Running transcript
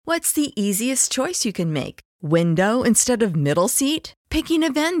What's the easiest choice you can make? Window instead of middle seat? Picking a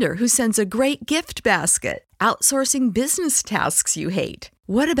vendor who sends a great gift basket? Outsourcing business tasks you hate?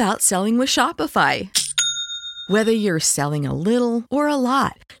 What about selling with Shopify? Whether you're selling a little or a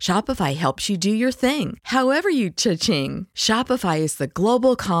lot, Shopify helps you do your thing, however you cha-ching. Shopify is the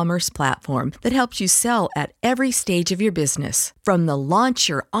global commerce platform that helps you sell at every stage of your business. From the launch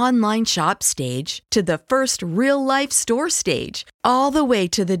your online shop stage to the first real-life store stage, all the way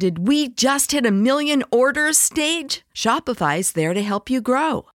to the did we just hit a million orders stage. Shopify's there to help you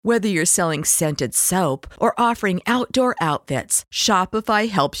grow. Whether you're selling scented soap or offering outdoor outfits, Shopify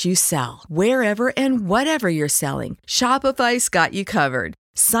helps you sell. Wherever and whatever you're selling, Shopify's got you covered.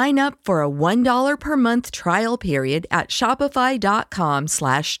 Sign up for a $1 per month trial period at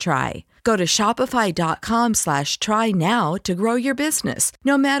shopify.com/try. Go to shopify.com/try now to grow your business,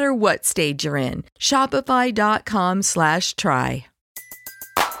 no matter what stage you're in. Shopify.com/try.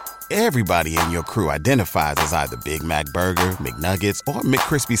 Everybody in your crew identifies as either Big Mac Burger, McNuggets, or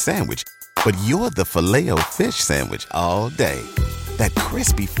McCrispy Sandwich. But you're the Filet-O-Fish Sandwich all day. That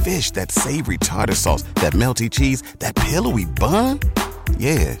crispy fish, that savory tartar sauce, that melty cheese, that pillowy bun.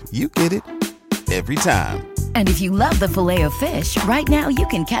 Yeah, you get it. Every time. And if you love the Filet-O-Fish, right now you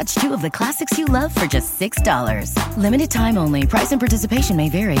can catch two of the classics you love for just $6. Limited time only. Price and participation may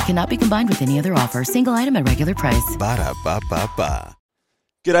vary. Cannot be combined with any other offer. Single item at regular price. Ba-da-ba-ba-ba.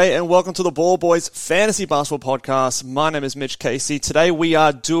 G'day and welcome to the Ball Boys Fantasy Basketball Podcast. My name is Mitch Casey. Today we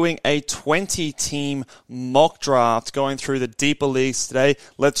are doing a 20-team mock draft going through the deeper leagues today.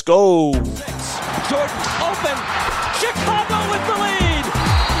 Let's go! Jordan open. Chicago with the lead.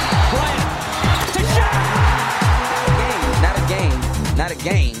 Bryant to Shaq. Not a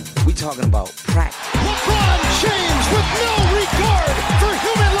game. We talking about practice. LeBron James with no regard for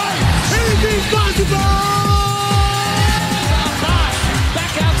human life. Anything possible!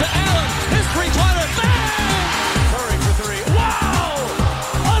 Out to Allen, his three-pointer, bang! Curry for three, wow!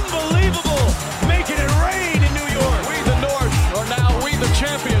 Unbelievable! Making it rain in New York. We the North, or now we the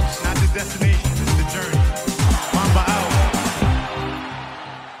champions. Not the destination, it's the journey. Mamba out.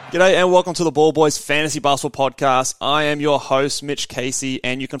 G'day and welcome to the Ball Boys Fantasy Basketball Podcast. I am your host, Mitch Casey,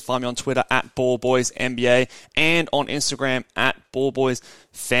 and you can find me on Twitter at BallBoysNBA and on Instagram at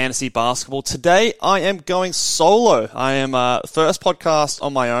BallBoysFantasyBasketball. Today, I am going solo. I am first podcast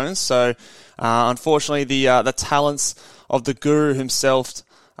on my own, so unfortunately, the talents of the guru himself,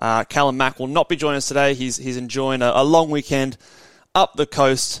 Callum Mack, will not be joining us today. He's enjoying a long weekend up the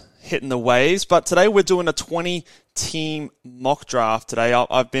coast, hitting the waves. But today, we're doing a 20-team mock draft today.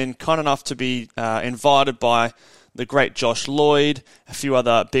 I've been kind enough to be invited by the great Josh Lloyd, a few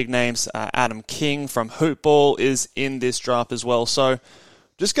other big names. Adam King from Hoopball is in this draft as well. So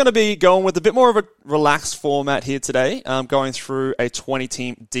just going to be going with a bit more of a relaxed format here today, going through a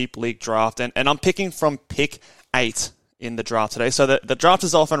 20-team deep league draft. And I'm picking from pick 8 in the draft today. So the draft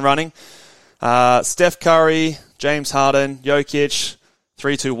is off and running. Steph Curry, James Harden, Jokic,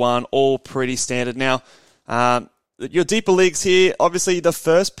 3-2-1, all pretty standard. Now, your deeper leagues here, obviously the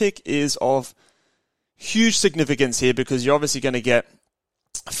first pick is of huge significance here because you're obviously going to get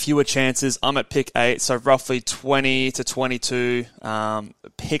fewer chances. I'm at pick 8, so roughly 20 to 22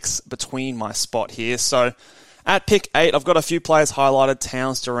 picks between my spot here. So at pick 8, I've got a few players highlighted,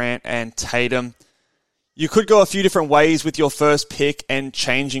 Towns, Durant, and Tatum. You could go a few different ways with your first pick and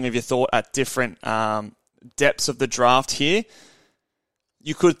changing of your thought at different depths of the draft here.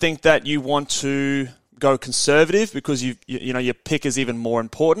 You could think that you want to go conservative because you know your pick is even more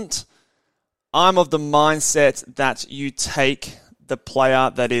important. I'm of the mindset that you take the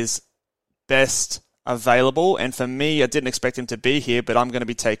player that is best available, and for me, I didn't expect him to be here, but I'm going to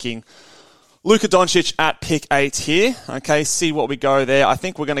be taking Luka Doncic at pick 8 here. Okay, see what we go there. I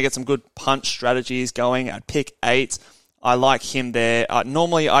think we're going to get some good punch strategies going at pick 8. I like him there.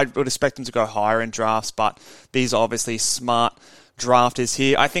 Normally, I would expect him to go higher in drafts, but these are obviously smart drafters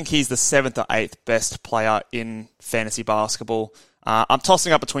here. I think he's the 7th or 8th best player in fantasy basketball. I'm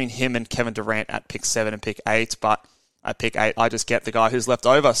tossing up between him and Kevin Durant at pick 7 and pick 8, but at pick 8, I just get the guy who's left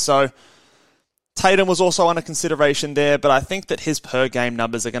over. So Tatum was also under consideration there, but I think that his per-game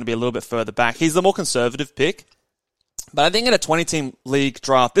numbers are going to be a little bit further back. He's the more conservative pick, but I think in a 20-team league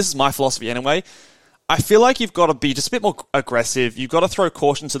draft, this is my philosophy anyway, I feel like you've got to be just a bit more aggressive. You've got to throw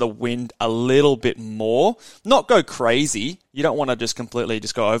caution to the wind a little bit more. Not go crazy. You don't want to just completely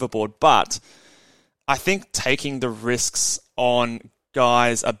just go overboard. But I think taking the risks on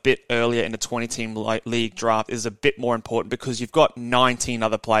guys a bit earlier in the 20-team league draft is a bit more important because you've got 19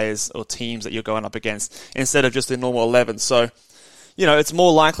 other players or teams that you're going up against instead of just the normal 11. So it's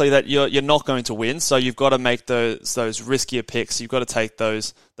more likely that you're not going to win. So you've got to make those riskier picks. You've got to take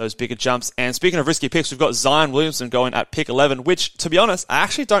those bigger jumps. And speaking of risky picks, we've got Zion Williamson going at pick 11, which, to be honest, I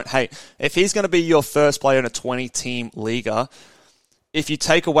actually don't hate. If he's going to be your first player in a 20-team league, if you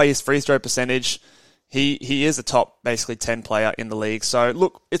take away his free throw percentage, he is a top, basically, 10 player in the league. So,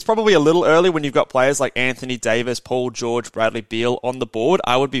 look, it's probably a little early when you've got players like Anthony Davis, Paul George, Bradley Beal on the board.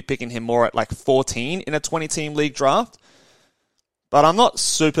 I would be picking him more at like 14 in a 20-team league draft. But I'm not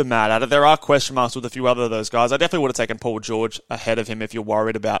super mad at it. There are question marks with a few other of those guys. I definitely would have taken Paul George ahead of him if you're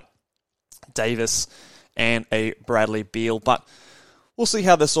worried about Davis and a Bradley Beal. But we'll see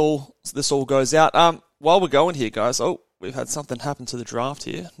how this all goes out. While we're going here, guys, we've had something happen to the draft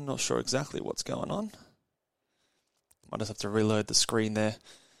here. I'm not sure exactly what's going on. Might just have to reload the screen there.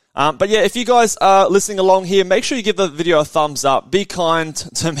 But yeah, if you guys are listening along here, make sure you give the video a thumbs up. Be kind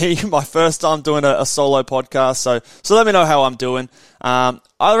to me. My first time doing a solo podcast, so let me know how I'm doing. I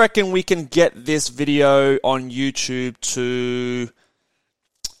reckon we can get this video on YouTube to,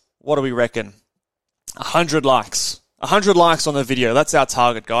 what do we reckon? 100 likes. 100 likes on the video. That's our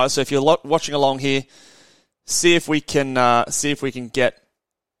target, guys. So if you're watching along here, see if we can get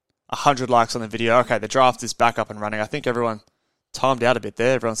 100 likes on the video. Okay, the draft is back up and running. I think everyone timed out a bit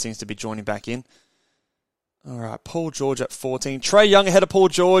there. Everyone seems to be joining back in. All right, Paul George at 14. Trae Young ahead of Paul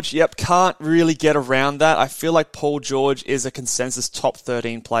George. Yep, can't really get around that. I feel like Paul George is a consensus top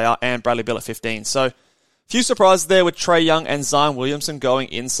 13 player and Bradley Beal at 15. So, few surprises there with Trae Young and Zion Williamson going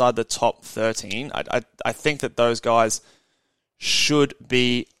inside the top 13. I think that those guys should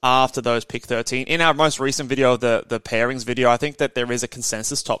be after those pick 13. In our most recent video, the pairings video, I think that there is a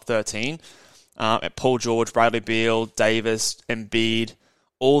consensus top 13. At Paul George, Bradley Beal, Davis, Embiid,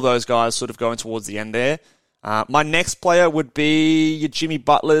 all those guys sort of going towards the end there. My next player would be your Jimmy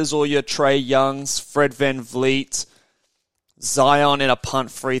Butlers or your Trae Youngs, Fred VanVleet, Zion in a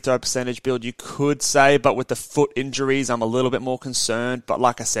punt free throw percentage build, you could say, but with the foot injuries, I'm a little bit more concerned. But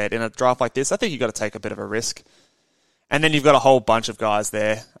like I said, in a draft like this, I think you've got to take a bit of a risk. And then you've got a whole bunch of guys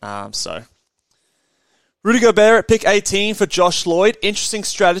there. Rudy Gobert at pick 18 for Josh Lloyd. Interesting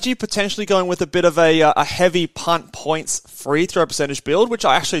strategy, potentially going with a bit of a heavy punt points free throw percentage build, which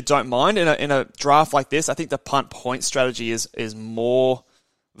I actually don't mind in a draft like this. I think the punt point strategy is more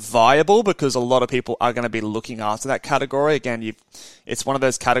viable because a lot of people are going to be looking after that category. Again, it's one of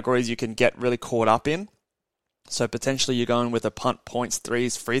those categories you can get really caught up in. So potentially you're going with a punt points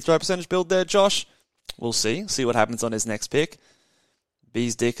threes free throw percentage build there, Josh. We'll see. See what happens on his next pick.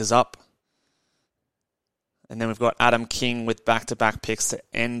 B's dick is up. And then we've got Adam King with back-to-back picks to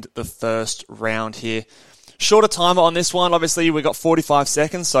end the first round here. Shorter timer on this one. Obviously, we've got 45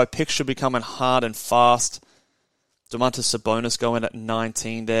 seconds, so picks should be coming hard and fast. Domantas Sabonis going at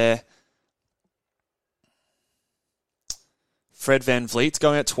 19 there. Fred VanVleet's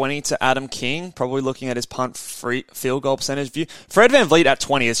going at 20 to Adam King, probably looking at his punt free field goal percentage view. Fred VanVleet at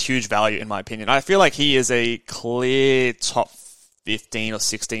 20 is huge value, in my opinion. I feel like he is a clear top 15 or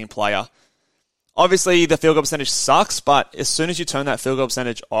 16 player. Obviously, the field goal percentage sucks, but as soon as you turn that field goal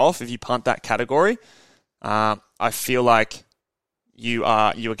percentage off, if you punt that category, I feel like you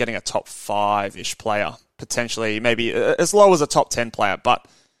are getting a top 5-ish player, potentially maybe as low as a top 10 player. But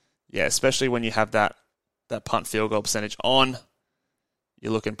yeah, especially when you have that punt field goal percentage on,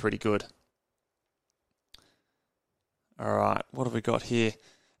 you're looking pretty good. All right, what have we got here?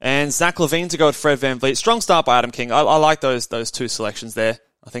 And Zach LaVine to go with Fred VanVleet. Strong start by Adam King. I like those two selections there.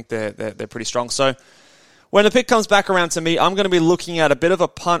 I think they're pretty strong. So when the pick comes back around to me, I'm going to be looking at a bit of a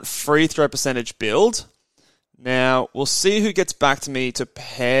punt free throw percentage build. Now, we'll see who gets back to me to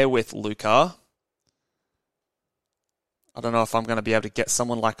pair with Luka. I don't know if I'm going to be able to get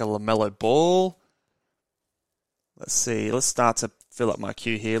someone like a LaMelo Ball. Let's see. Let's start to fill up my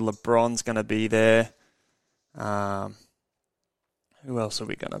queue here. LeBron's going to be there. Who else are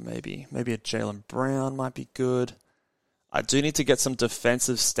we going to maybe a Jaylen Brown might be good. I do need to get some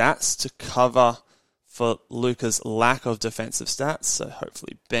defensive stats to cover for Luka's lack of defensive stats. So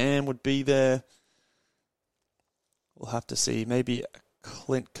hopefully Bam would be there. We'll have to see. Maybe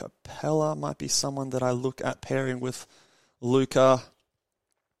Clint Capella might be someone that I look at pairing with Luka.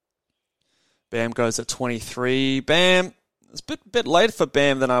 Bam goes at 23. Bam, it's a bit later for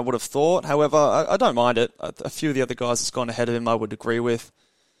Bam than I would have thought. However, I don't mind it. A few of the other guys that's gone ahead of him I would agree with.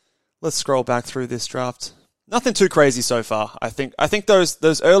 Let's scroll back through this draft. Nothing too crazy so far. I think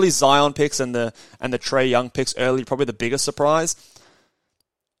those early Zion picks and the Trae Young picks early, probably the biggest surprise.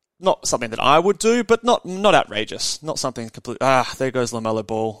 Not something that I would do, but not outrageous. Not something complete. There goes LaMelo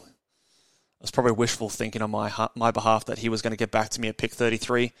Ball. I was probably wishful thinking on my behalf that he was going to get back to me at pick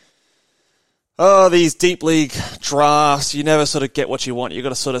 33. Oh, these deep league drafts, you never sort of get what you want. You've got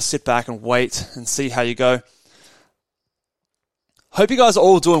to sort of sit back and wait and see how you go. Hope you guys are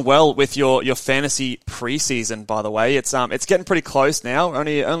all doing well with your fantasy preseason, by the way. It's getting pretty close now.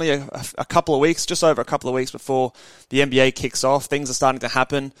 Only a couple of weeks, just over a couple of weeks before the NBA kicks off. Things are starting to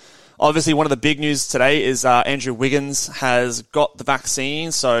happen. Obviously, one of the big news today is Andrew Wiggins has got the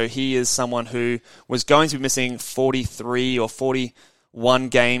vaccine, so he is someone who was going to be missing 43 or 41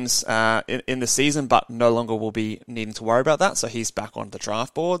 games in the season, but no longer will be needing to worry about that, so he's back on the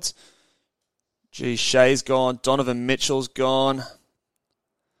draft boards. Shea's gone. Donovan Mitchell's gone.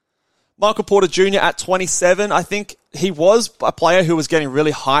 Michael Porter Jr. at 27. I think he was a player who was getting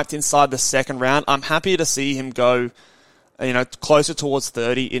really hyped inside the second round. I'm happy to see him go, closer towards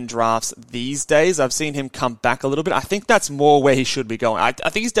 30 in drafts these days. I've seen him come back a little bit. I think that's more where he should be going. I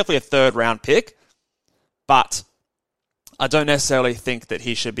think he's definitely a third round pick, but I don't necessarily think that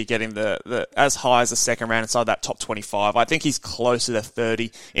he should be getting the as high as the second round inside that top 25. I think he's closer to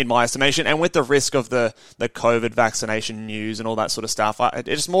 30 in my estimation. And with the risk of the COVID vaccination news and all that sort of stuff, it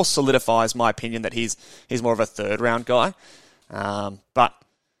just more solidifies my opinion that he's more of a third round guy. But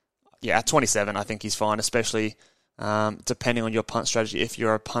yeah, at 27, I think he's fine, especially depending on your punt strategy. If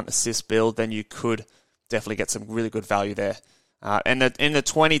you're a punt assist build, then you could definitely get some really good value there. And in the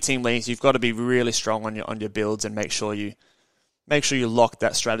 20 team leagues, you've got to be really strong on your builds and make sure you lock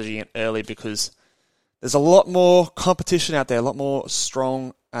that strategy in early, because there's a lot more competition out there, a lot more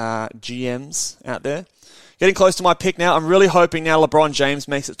strong GMs out there. Getting close to my pick now. I'm really hoping now LeBron James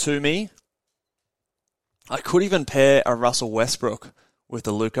makes it to me. I could even pair a Russell Westbrook with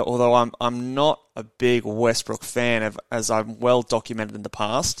the Luka, although I'm not a big Westbrook fan, as I'm well documented in the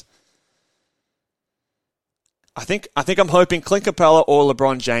past. I think I'm hoping Clint Capella or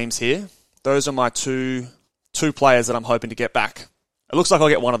LeBron James here. Those are my two players that I'm hoping to get back. It looks like I'll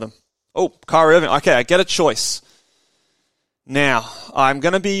get one of them. Oh, Kyrie Irving. Okay, I get a choice. Now, I'm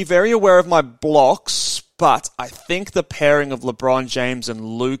going to be very aware of my blocks, but I think the pairing of LeBron James and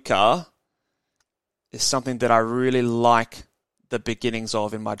Luka is something that I really like the beginnings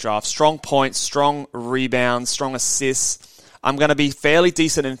of in my draft. Strong points, strong rebounds, strong assists. I'm going to be fairly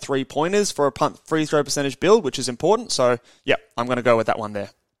decent in 3-pointers for a punt free throw percentage build, which is important. So, yeah, I'm going to go with that one there.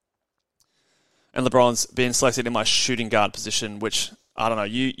 And LeBron's being selected in my shooting guard position, which, I don't know,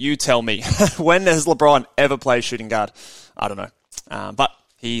 you tell me. When has LeBron ever played shooting guard? I don't know. But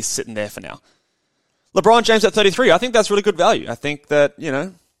he's sitting there for now. LeBron James at 33, I think that's really good value. I think that,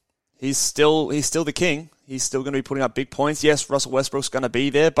 he's still the king. He's still going to be putting up big points. Yes, Russell Westbrook's going to be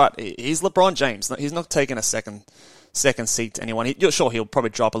there, but he's LeBron James. He's not taking a second seat to anyone. Sure, he'll probably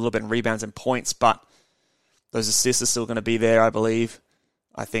drop a little bit in rebounds and points, but those assists are still going to be there, I believe.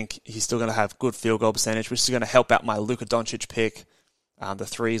 I think he's still going to have good field goal percentage, which is going to help out my Luka Doncic pick. The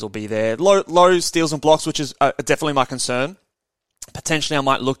threes will be there. Low steals and blocks, which is definitely my concern. Potentially, I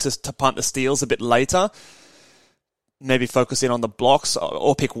might look to punt the steals a bit later. Maybe focus in on the blocks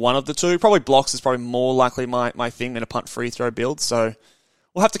or pick one of the two. Probably blocks is probably more likely my thing than a punt free throw build. So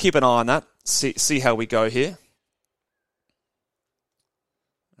we'll have to keep an eye on that. See how we go here.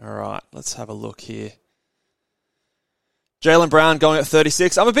 All right, let's have a look here. Jaylen Brown going at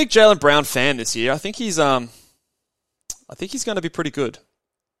 36. I'm a big Jaylen Brown fan this year. I think he's going to be pretty good.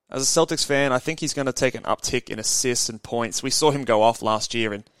 As a Celtics fan, I think he's going to take an uptick in assists and points. We saw him go off last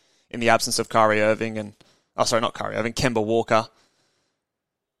year in the absence of Kyrie Irving and Kemba Walker.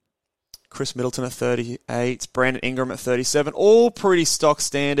 Chris Middleton at 38, Brandon Ingram at 37, all pretty stock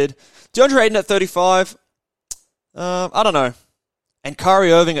standard. DeAndre Ayton at 35, I don't know. And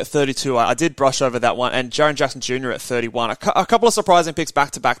Kyrie Irving at 32, I did brush over that one. And Jaren Jackson Jr. at 31. A couple of surprising picks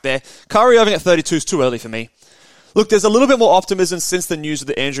back-to-back there. Kyrie Irving at 32 is too early for me. Look, there's a little bit more optimism since the news of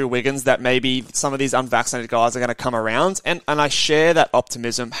the Andrew Wiggins that maybe some of these unvaccinated guys are going to come around. And I share that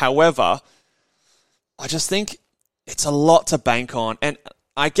optimism. However, I just think it's a lot to bank on. And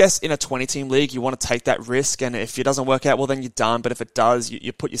I guess in a 20-team league, you want to take that risk. And if it doesn't work out, well, then you're done. But if it does,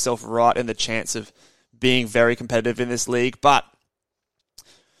 you put yourself right in the chance of being very competitive in this league. But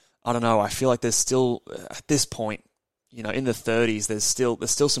I don't know. I feel like there's still, at this point, in the 30s, there's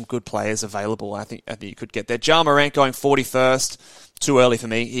still some good players available. I think you could get there. Ja Morant going 41st, too early for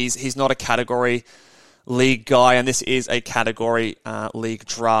me. He's not a category league guy, and this is a category league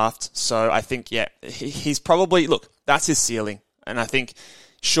draft. So I think, he's probably, look, that's his ceiling. And I think,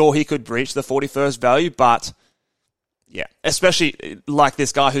 sure, he could breach the 41st value, but yeah, especially like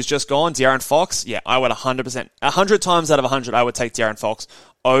this guy who's just gone, De'Aaron Fox. Yeah, I would 100%, 100 times out of 100, I would take De'Aaron Fox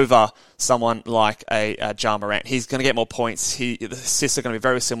over someone like a Ja Morant. He's going to get more points. The assists are going to be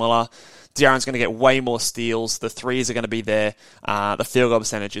very similar. De'Aaron's going to get way more steals. The threes are going to be there. The field goal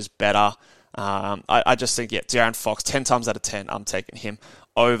percentage is better. I just think, De'Aaron Fox, 10 times out of 10, I'm taking him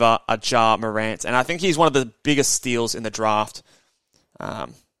over a Ja Morant. And I think he's one of the biggest steals in the draft.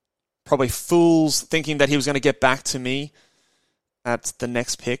 Probably fools thinking that he was going to get back to me at the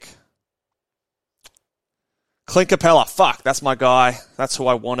next pick. Clint Capella, fuck, that's my guy. That's who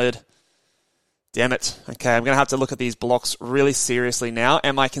I wanted. Damn it. Okay, I'm going to have to look at these blocks really seriously now.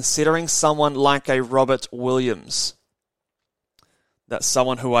 Am I considering someone like a Robert Williams? That's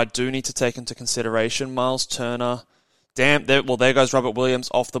someone who I do need to take into consideration. Miles Turner. Damn, there goes Robert Williams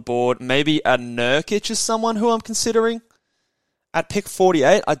off the board. Maybe a Nurkic is someone who I'm considering. At pick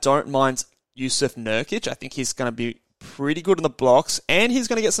 48, I don't mind Yusuf Nurkic. I think he's going to be pretty good in the blocks, and he's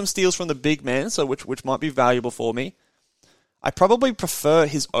going to get some steals from the big man, so which might be valuable for me. I probably prefer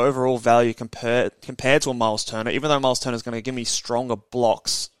his overall value compared to a Miles Turner, even though Miles Turner is going to give me stronger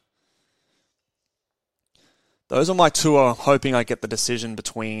blocks. Those are my two I'm hoping I get the decision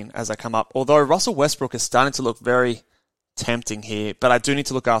between as I come up. Although Russell Westbrook is starting to look very tempting here, but I do need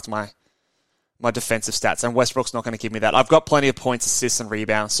to look after my defensive stats, and Westbrook's not going to give me that. I've got plenty of points, assists, and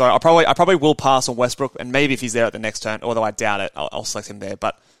rebounds, so I probably will pass on Westbrook, and maybe if he's there at the next turn, although I doubt it, I'll select him there.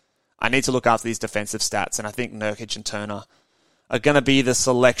 But I need to look after these defensive stats, and I think Nurkic and Turner are going to be the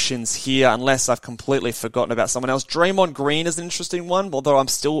selections here, unless I've completely forgotten about someone else. Draymond Green is an interesting one, although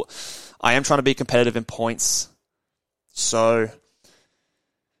I am trying to be competitive in points. So,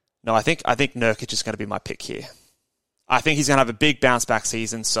 no, I think Nurkic is going to be my pick here. I think he's going to have a big bounce back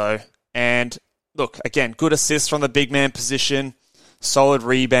season. And look, again, good assists from the big man position, solid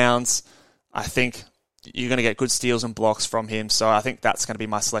rebounds. I think you're going to get good steals and blocks from him. So I think that's going to be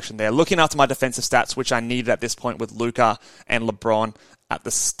my selection there. Looking after my defensive stats, which I needed at this point with Luka and LeBron at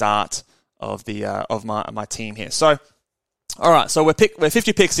the start of my team here. So, all right, so we're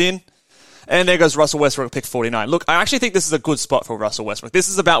 50 picks in. And there goes Russell Westbrook at pick 49. Look, I actually think this is a good spot for Russell Westbrook. This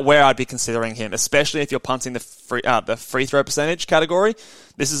is about where I'd be considering him, especially if you're punting the free throw percentage category.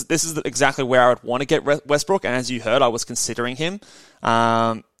 This is exactly where I would want to get Westbrook. And as you heard, I was considering him.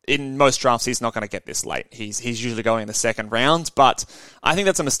 In most drafts, he's not going to get this late. He's usually going in the second round, but I think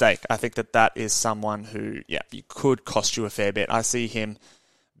that's a mistake. I think that is someone who, could cost you a fair bit. I see him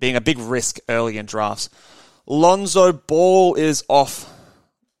being a big risk early in drafts. Lonzo Ball is off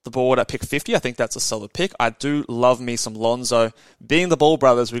the board at pick 50. I think that's a solid pick. I do love me some Lonzo. Being the Ball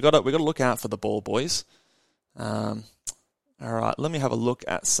brothers, we got to look out for the Ball boys. All right, let me have a look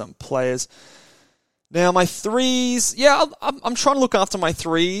at some players. Now, my threes, I'm trying to look after my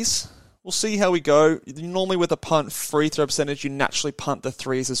threes. We'll see how we go. Normally with a punt free throw percentage, you naturally punt the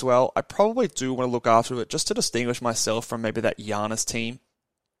threes as well. I probably do want to look after it just to distinguish myself from maybe that Giannis team.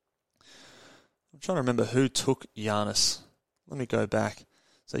 I'm trying to remember who took Giannis. Let me go back.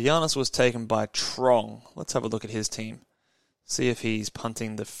 So Giannis was taken by Trong. Let's have a look at his team. See if he's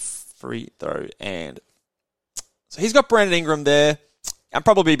punting the free throw. And so he's got Brandon Ingram there. I'm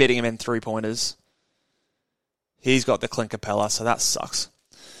probably beating him in three-pointers. He's got the Clint Capella, so that sucks.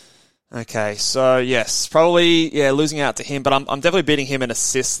 Okay, so yes, probably losing out to him, but I'm definitely beating him in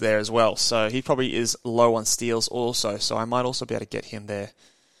assists there as well. So he probably is low on steals also, so I might also be able to get him there.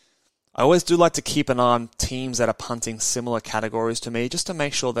 I always do like to keep an eye on teams that are punting similar categories to me, just to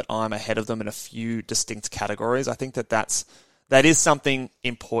make sure that I'm ahead of them in a few distinct categories. I think that is something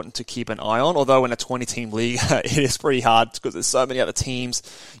important to keep an eye on, although in a 20-team league, it is pretty hard because there's so many other teams,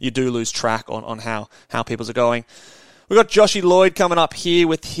 you do lose track on how people's are going. We've got Joshy Lloyd coming up here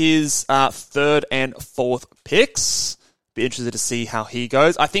with his third and fourth picks. Be interested to see how he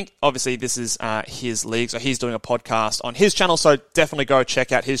goes. I think, obviously, this is his league, so he's doing a podcast on his channel, so definitely go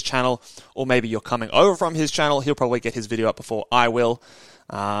check out his channel, or maybe you're coming over from his channel. He'll probably get his video up before I will,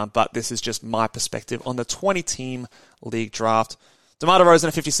 but this is just my perspective on the 20-team league draft. DeMar DeRozan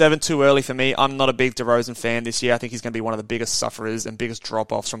at 57, too early for me. I'm not a big DeRozan fan this year. I think he's going to be one of the biggest sufferers and biggest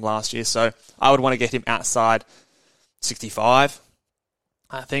drop-offs from last year, so I would want to get him outside 65.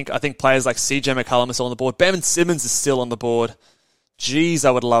 I think players like CJ McCollum are still on the board. Ben Simmons is still on the board. Jeez,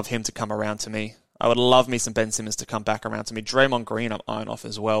 I would love him to come around to me. I would love me some Ben Simmons to come back around to me. Draymond Green, I'm eyeing off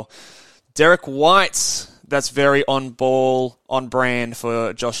as well. Derek White, that's very on ball, on brand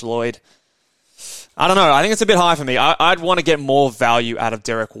for Josh Lloyd. I don't know. I think it's a bit high for me. I'd want to get more value out of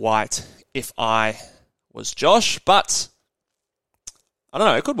Derek White if I was Josh, but I don't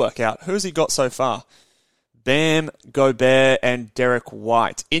know. It could work out. Who's he got so far? Bam, Gobert, and Derek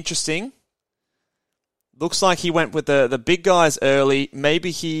White. Interesting. Looks like he went with the big guys early.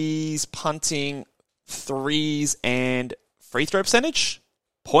 Maybe he's punting threes and free throw percentage?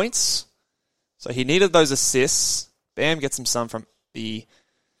 Points? So he needed those assists. Bam gets him some from the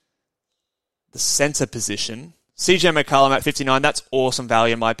center position. CJ McCollum at 59, that's awesome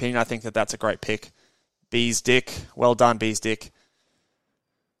value in my opinion. I think that's a great pick. Bees Dick. Well done, Bees Dick.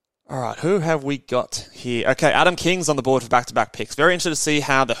 All right, who have we got here? Okay, Adam King's on the board for back-to-back picks. Very interested to see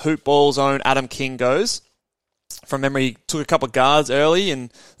how the Hoop Ball's own Adam King goes. From memory, he took a couple of guards early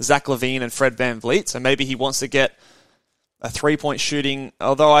in Zach LaVine and Fred VanVleet, so maybe he wants to get a three-point shooting,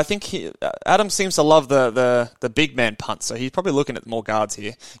 although I think Adam seems to love the big man punt, so he's probably looking at more guards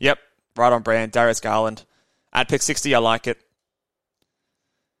here. Yep, right on brand. Darius Garland. At pick 60, I like it.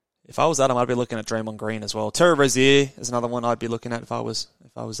 If I was Adam, I'd be looking at Draymond Green as well. Terry Rozier is another one I'd be looking at if I was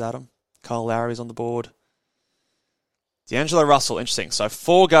Adam. Kyle Lowry's on the board. D'Angelo Russell, interesting. So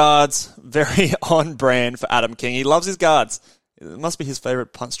 4 guards, very on brand for Adam King. He loves his guards. It must be his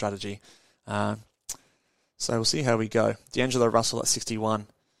favorite punt strategy. So we'll see how we go. D'Angelo Russell at 61.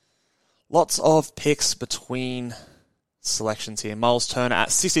 Lots of picks between selections here. Miles Turner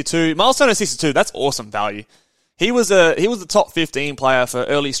at 62. Miles Turner at 62, that's awesome value. He was the top 15 player for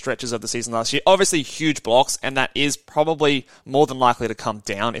early stretches of the season last year. Obviously, huge blocks, and that is probably more than likely to come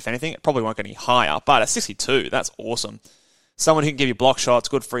down, if anything. It probably won't get any higher, but at 62, that's awesome. Someone who can give you block shots,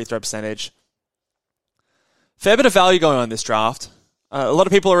 good free throw percentage. Fair bit of value going on in this draft. A lot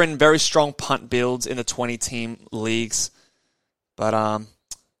of people are in very strong punt builds in the 20-team leagues. But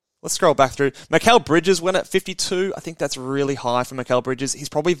let's scroll back through. Mikal Bridges went at 52. I think that's really high for Mikal Bridges. He's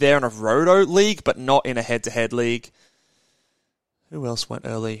probably there in a roto league, but not in a head-to-head league. Who else went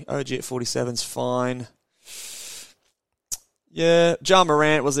early? OG at 47 is fine. Yeah, Ja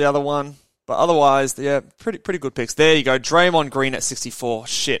Morant was the other one. But otherwise, yeah, pretty good picks. There you go. Draymond Green at 64.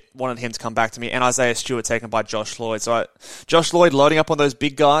 Shit, wanted him to come back to me. And Isaiah Stewart taken by Josh Lloyd. So Josh Lloyd loading up on those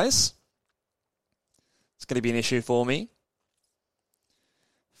big guys. It's going to be an issue for me.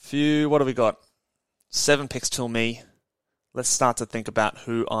 What have we got? 7 picks till me. Let's start to think about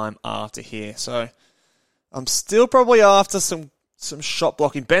who I'm after here. So I'm still probably after some shot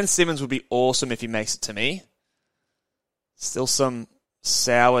blocking. Ben Simmons would be awesome if he makes it to me. Still some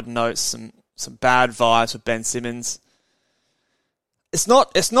soured notes, some bad vibes with Ben Simmons. It's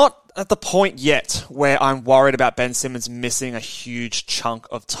not at the point yet where I'm worried about Ben Simmons missing a huge chunk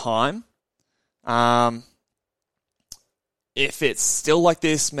of time. If it's still like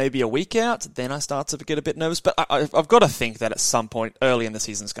this, maybe a week out, then I start to get a bit nervous. But I've got to think that at some point early in the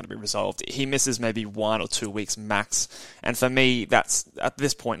season it's going to be resolved. He misses maybe 1 or 2 weeks max. And for me, that's at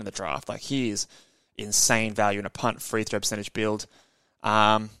this point in the draft. Like, he is insane value in a punt free throw percentage build.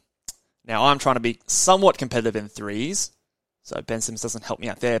 Now, I'm trying to be somewhat competitive in threes. So Ben Simmons doesn't help me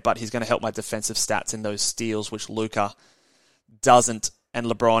out there, but he's going to help my defensive stats in those steals, which Luka doesn't and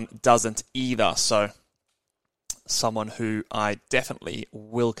LeBron doesn't either. So someone who I definitely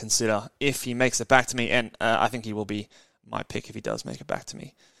will consider if he makes it back to me, and I think he will be my pick if he does make it back to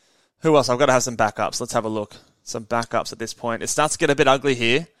me. Who else? I've got to have some backups. Let's have a look. Some backups at this point. It starts to get a bit ugly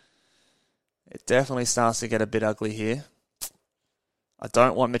here. It definitely starts to get a bit ugly here. I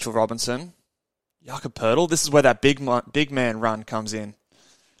don't want Mitchell Robinson. Jakob Poeltl. This is where that big man run comes in.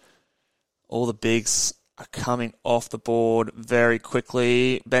 All the bigs are coming off the board very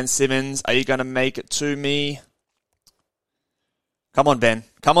quickly. Ben Simmons, are you going to make it to me? Come on, Ben.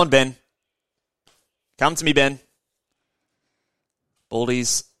 Come on, Ben. Come to me, Ben.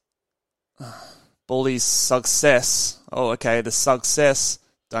 Baldy's success. Oh, okay, the success.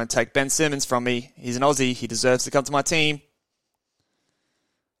 Don't take Ben Simmons from me. He's an Aussie. He deserves to come to my team.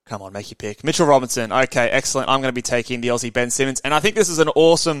 Come on, make your pick. Mitchell Robinson. Okay, excellent. I'm going to be taking the Aussie Ben Simmons. And I think this is an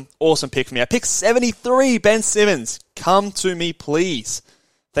awesome pick for me. I picked 73, Ben Simmons. Come to me, please.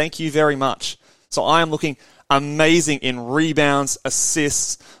 Thank you very much. So I am looking amazing in rebounds,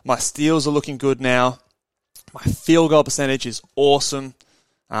 assists. My steals are looking good now. My field goal percentage is awesome.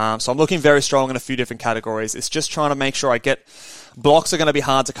 So I'm looking very strong in a few different categories. It's just trying to make sure I get... Blocks are going to be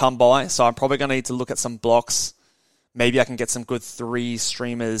hard to come by, so I'm probably going to need to look at some blocks. Maybe I can get some good 3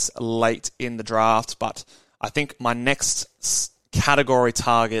 streamers late in the draft, but I think my next category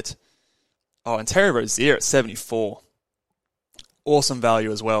target... Oh, and Terry Rozier at 74. Awesome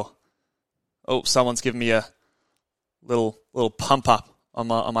value as well. Oh, someone's given me a little pump up on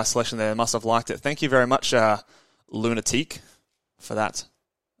my selection there. I must have liked it. Thank you very much, Lunatique, for that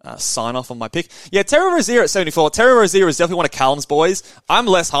sign off on my pick. Yeah, Terry Rozier at 74. Terry Rozier is definitely one of Callum's boys. I'm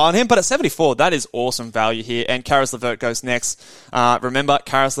less high on him, but at 74, that is awesome value here. And Karis LeVert goes next. Remember,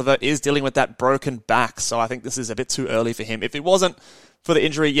 Karis LeVert is dealing with that broken back, so I think this is a bit too early for him. If it wasn't for the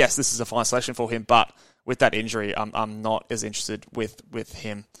injury, yes, this is a fine selection for him, but with that injury, I'm not as interested with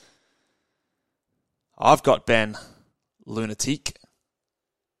him. I've got Ben Lunatique,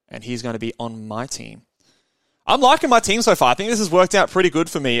 and he's going to be on my team. I'm liking my team so far. I think this has worked out pretty good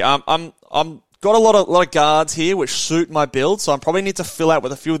for me. I'm got a lot of guards here which suit my build, so I probably need to fill out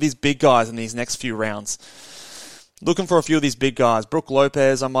with a few of these big guys in these next few rounds. Looking for a few of these big guys. Brook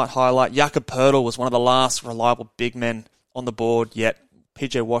Lopez, I might highlight. Jakob Poeltl was one of the last reliable big men on the board yet.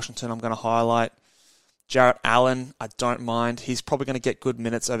 PJ Washington, I'm going to highlight. Jarrett Allen, I don't mind. He's probably going to get good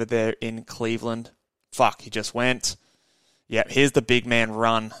minutes over there in Cleveland. Fuck, he just went. Yeah, here's the big man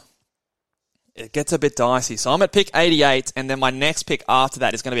run. It gets a bit dicey. So I'm at pick 88, and then my next pick after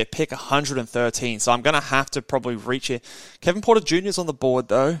that is going to be a pick 113. So I'm going to have to probably reach it. Kevin Porter Jr. is on the board,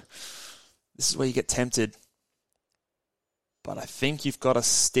 though. This is where you get tempted. But I think you've got to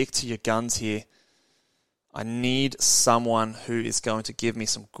stick to your guns here. I need someone who is going to give me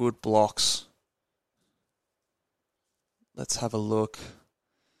some good blocks. Let's have a look.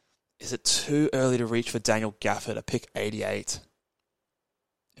 Is it too early to reach for Daniel Gafford at pick 88?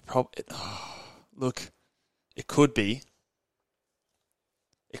 Look, it could be.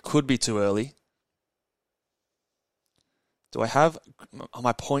 It could be too early. Are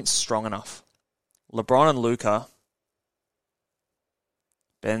my points strong enough? LeBron and Luka.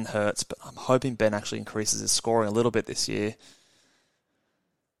 Ben hurts, but I'm hoping Ben actually increases his scoring a little bit this year.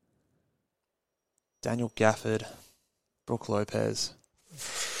 Daniel Gafford, Brook Lopez.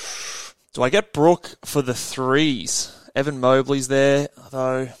 Do I get Brook for the threes? Evan Mobley's there,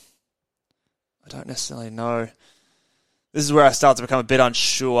 though I don't necessarily know. This is where I start to become a bit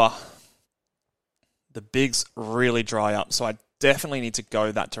unsure. The bigs really dry up, so I definitely need to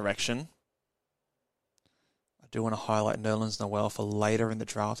go that direction. I do want to highlight Nerlens Noel for later in the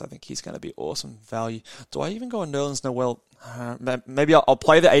draft. I think he's going to be awesome value. Do I even go on Nerlens Noel? Maybe I'll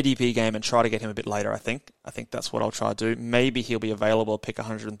play the ADP game and try to get him a bit later, I think. I think that's what I'll try to do. Maybe he'll be available at pick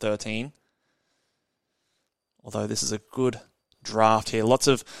 113. Although this is a good draft here. Lots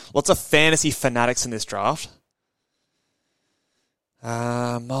of fantasy fanatics in this draft.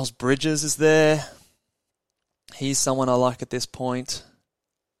 Miles Bridges is there. He's someone I like at this point.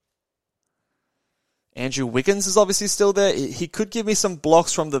 Andrew Wiggins is obviously still there. He could give me some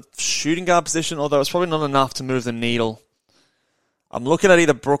blocks from the shooting guard position, although it's probably not enough to move the needle. I'm looking at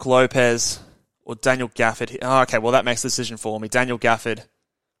either Brook Lopez or Daniel Gafford. Oh, okay, well, that makes the decision for me. Daniel Gafford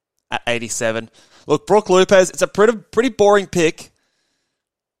at 87. Look, Brook Lopez, it's a pretty boring pick.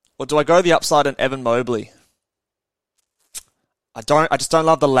 Or do I go the upside and Evan Mobley? I just don't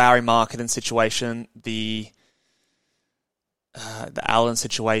love the Lowry Marketing situation. The Allen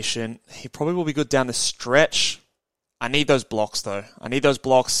situation. He probably will be good down the stretch. I need those blocks, though. I need those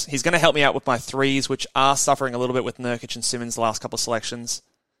blocks. He's going to help me out with my threes, which are suffering a little bit with Nurkic and Simmons the last couple of selections.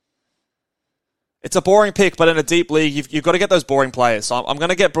 It's a boring pick, but in a deep league, you've got to get those boring players. So I'm going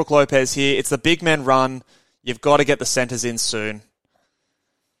to get Brook Lopez here. It's the big men run. You've got to get the centers in soon.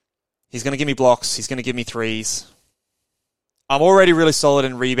 He's going to give me blocks. He's going to give me threes. I'm already really solid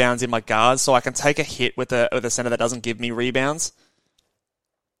in rebounds in my guards, so I can take a hit with a center that doesn't give me rebounds.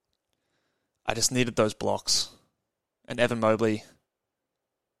 I just needed those blocks. And Evan Mobley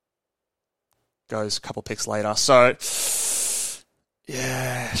goes a couple picks later. So,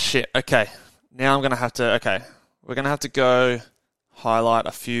 yeah, shit. Okay. Now we're going to have to go highlight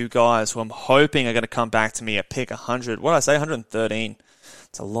a few guys who I'm hoping are going to come back to me at pick 100. What did I say? 113.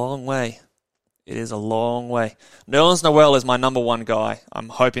 It's a long way. It is a long way. Nerlens Noel is my number one guy. I'm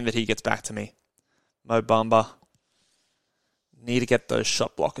hoping that he gets back to me. Mo Bamba. Need to get those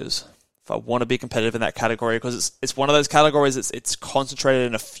shot blockers if I want to be competitive in that category, because it's one of those categories it's concentrated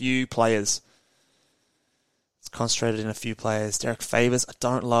in a few players. It's concentrated in a few players. Derek Favors. I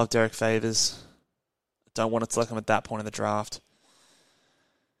don't love Derek Favors. I don't want to select him at that point in the draft.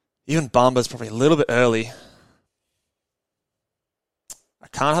 Even Bamba's probably a little bit early. I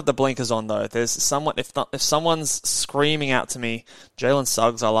can't have the blinkers on, though. There's someone, if someone's screaming out to me, Jalen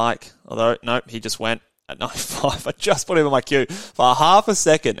Suggs I like. Although, nope, he just went at 95. I just put him in my queue for half a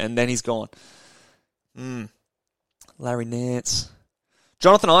second, and then he's gone. Larry Nance.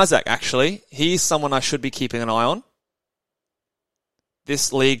 Jonathan Isaac, actually. He's someone I should be keeping an eye on.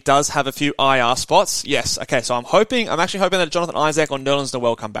 This league does have a few IR spots. Yes, okay, so I'm actually hoping that Jonathan Isaac or Nerlens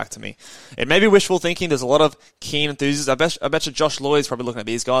Noel come back to me. It may be wishful thinking. There's a lot of keen enthusiasts. I bet you Josh Lloyd's probably looking at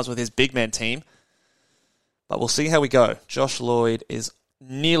these guys with his big man team. But we'll see how we go. Josh Lloyd is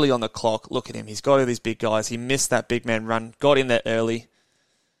nearly on the clock. Look at him. He's got all these big guys. He missed that big man run. Got in there early.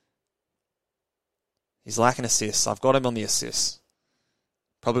 He's lacking assists. I've got him on the assists.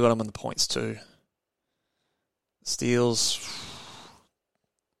 Probably got him on the points too. Steals.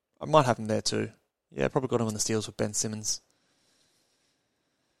 I might have him there too. Yeah, probably got him on the steals with Ben Simmons.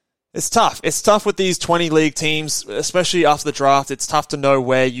 It's tough. It's tough with these 20 league teams, especially after the draft. It's tough to know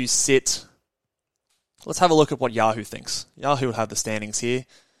where you sit. Let's have a look at what Yahoo thinks. Yahoo will have the standings here.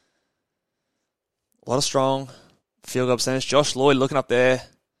 A lot of strong field goal percentage. Josh Lloyd looking up there.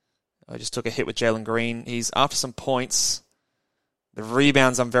 I just took a hit with Jalen Green. He's after some points. The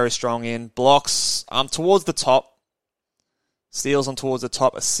rebounds I'm very strong in. Blocks, I'm towards the top. Steals, I'm towards the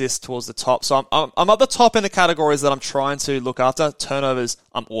top. Assists, towards the top. So I'm at the top in the categories that I'm trying to look after. Turnovers,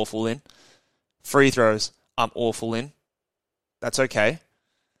 I'm awful in. Free throws, I'm awful in. That's okay.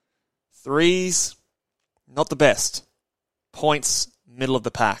 Threes, not the best. Points, middle of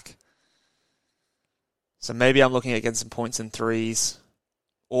the pack. So maybe I'm looking at getting some points in threes.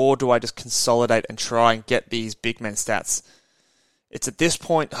 Or do I just consolidate and try and get these big man stats? It's at this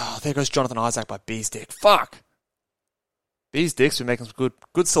point, there goes Jonathan Isaac by B's Dick. Fuck! B's Dick's been making some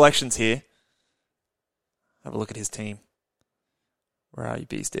good selections here. Have a look at his team. Where are you,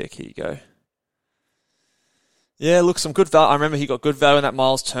 B's Dick? Here you go. Yeah, look, some good value. I remember he got good value in that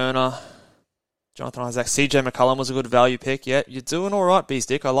Miles Turner. Jonathan Isaac. CJ McCollum was a good value pick. Yeah, you're doing all right, B's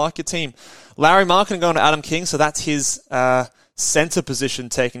Dick. I like your team. Larry Markin going to Adam King, so that's his center position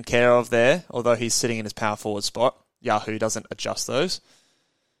taken care of there, although he's sitting in his power forward spot. Yahoo doesn't adjust those.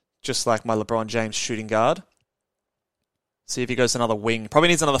 Just like my LeBron James shooting guard. See if he goes to another wing. Probably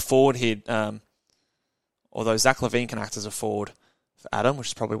needs another forward here. Although Zach LaVine can act as a forward for Adam, which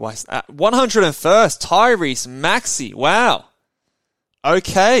is probably why. 101st, Tyrese Maxey. Wow.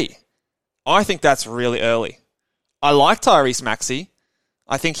 Okay. I think that's really early. I like Tyrese Maxey.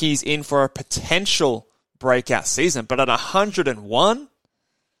 I think he's in for a potential breakout season, but at 101,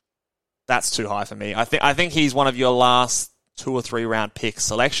 that's too high for me. I think he's one of your last 2 or 3 round pick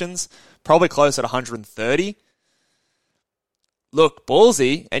selections, probably close at 130. Look,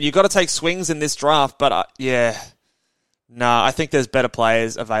 ballsy, and you've got to take swings in this draft, but I think there's better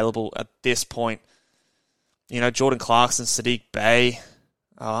players available at this point. You know, Jordan Clarkson, Sadiq Bey.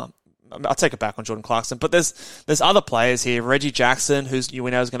 I'll take it back on Jordan Clarkson, but there's other players here. Reggie Jackson,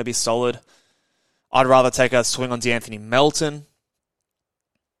 we know is going to be solid. I'd rather take a swing on DeAnthony Melton.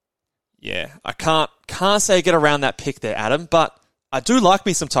 Yeah, I can't say get around that pick there, Adam, but I do like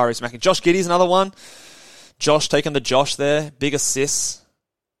me some Tyrese Maxey. Josh Giddey's another one. Josh taking the Josh there. Big assists.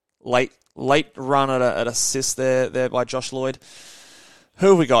 Late run at assist there by Josh Lloyd.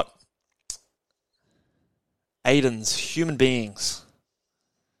 Who have we got? Aiden's Human Beings.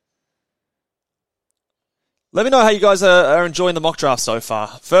 Let me know how you guys are enjoying the mock draft so far.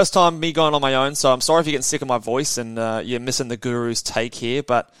 First time me going on my own, so I'm sorry if you're getting sick of my voice and you're missing the guru's take here,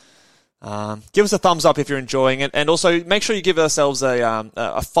 but give us a thumbs up if you're enjoying it. And also make sure you give ourselves a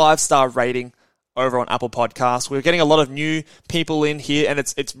 5-star rating over on Apple Podcasts. We're getting a lot of new people in here, and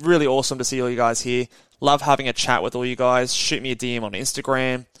it's really awesome to see all you guys here. Love having a chat with all you guys. Shoot me a DM on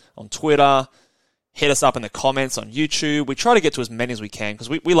Instagram, on Twitter. Hit us up in the comments on YouTube. We try to get to as many as we can because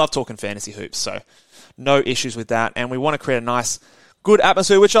we love talking fantasy hoops, so no issues with that. And we want to create a nice, good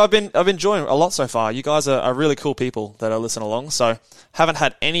atmosphere, which I've been enjoying a lot so far. You guys are really cool people that are listening along, so haven't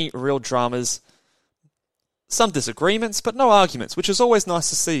had any real dramas. Some disagreements, but no arguments, which is always nice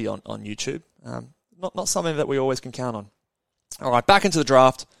to see on YouTube. Not something that we always can count on. All right, back into the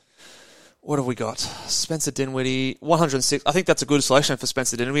draft. What have we got? Spencer Dinwiddie, 106. I think that's a good selection for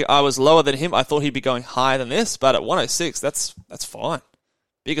Spencer Dinwiddie. I was lower than him. I thought he'd be going higher than this, but at 106, that's fine.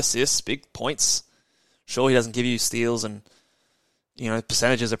 Big assists, big points. Sure, he doesn't give you steals and,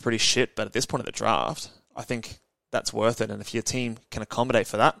 percentages are pretty shit, but at this point of the draft, I think that's worth it. And if your team can accommodate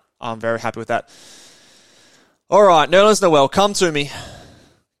for that, I'm very happy with that. All right, Nerlens Noel, come to me.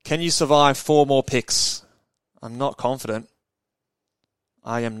 Can you survive 4 more picks? I'm not confident.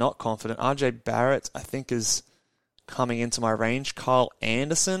 I am not confident. RJ Barrett, I think, is coming into my range. Kyle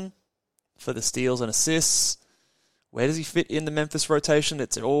Anderson for the steals and assists. Where does he fit in the Memphis rotation?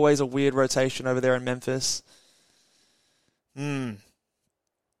 It's always a weird rotation over there in Memphis.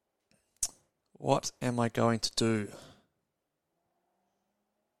 What am I going to do?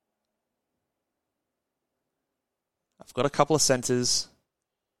 I've got a couple of centers.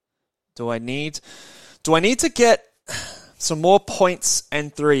 Do I need to get some more points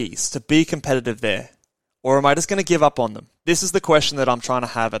and threes to be competitive there? Or am I just going to give up on them? This is the question that I'm trying to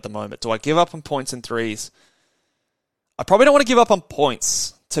have at the moment. Do I give up on points and threes? I probably don't want to give up on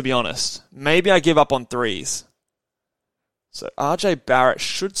points, to be honest. Maybe I give up on threes. So RJ Barrett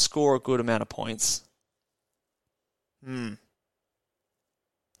should score a good amount of points. Nerlens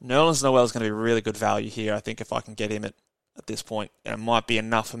Noel is going to be really good value here, I think, if I can get him at this point. It might be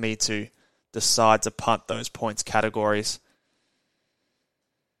enough for me to decide to punt those points categories.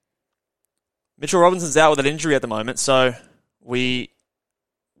 Mitchell Robinson's out with an injury at the moment, so we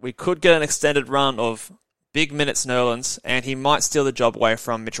could get an extended run of big minutes Nerlens, and he might steal the job away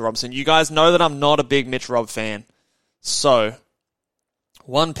from Mitchell Robinson. You guys know that I'm not a big Mitch Rob fan, so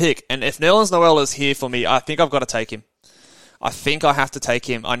One pick. And if Nerlens Noel is here for me, I think I've got to take him. I think I have to take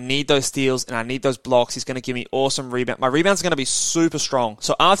him. I need those steals and I need those blocks. He's going to give me awesome rebound. My rebounds are going to be super strong.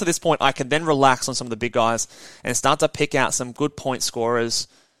 So after this point, I can then relax on some of the big guys and start to pick out some good point scorers.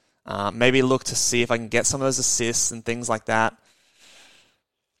 Maybe look to see if I can get some of those assists and things like that.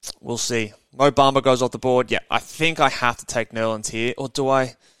 We'll see. Mo Bamba goes off the board. Yeah, I think I have to take Nerlens here. Or do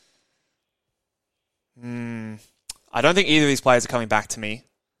I? I don't think either of these players are coming back to me.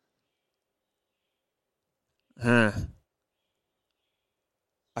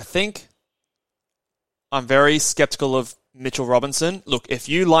 I think I'm very skeptical of Mitchell Robinson. Look, if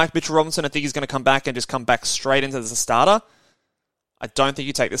you like Mitchell Robinson, I think he's going to come back and just come back straight into as a starter. I don't think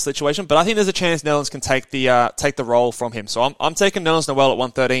you take this situation, but I think there's a chance Nerlens can take the role from him. So I'm taking Nerlens Noel at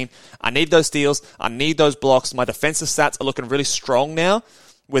 113. I need those steals. I need those blocks. My defensive stats are looking really strong now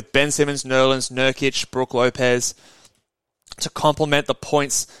with Ben Simmons, Nerlens, Nurkic, Brook Lopez to complement the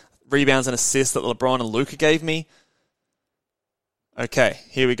points, rebounds, and assists that LeBron and Luka gave me. Okay,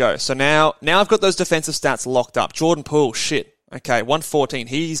 here we go. So now I've got those defensive stats locked up. Jordan Poole, shit. Okay, 114.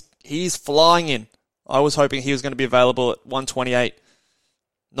 He's flying in. I was hoping he was going to be available at 128.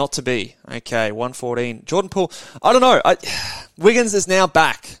 Not to be. Okay, 114. Jordan Poole, I don't know. Wiggins is now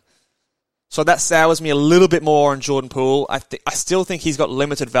back. So that sours me a little bit more on Jordan Poole. I still think he's got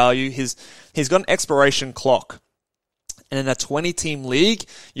limited value. He's got an expiration clock. And in a 20-team league,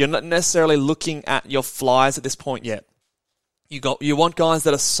 you're not necessarily looking at your flyers at this point yet. You want guys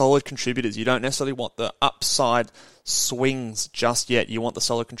that are solid contributors. You don't necessarily want the upside swings just yet. You want the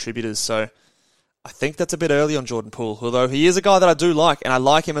solid contributors. So I think that's a bit early on Jordan Poole, although he is a guy that I do like, and I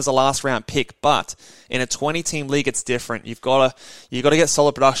like him as a last-round pick. But in a 20-team league, it's different. You've got to get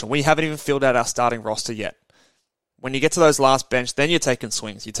solid production. We haven't even filled out our starting roster yet. When you get to those last bench, then you're taking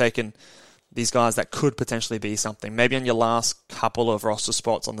swings. You're taking these guys that could potentially be something. Maybe on your last couple of roster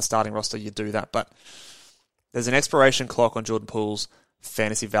spots on the starting roster, you do that. But there's an expiration clock on Jordan Poole's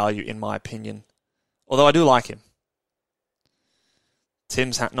fantasy value, in my opinion. Although I do like him.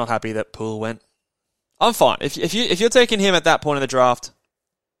 Tim's not happy that Poole went. I'm fine. If you're taking him at that point in the draft,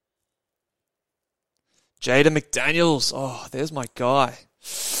 Jaden McDaniels. Oh, there's my guy.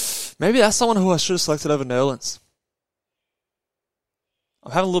 Maybe that's someone who I should have selected over Nerlens.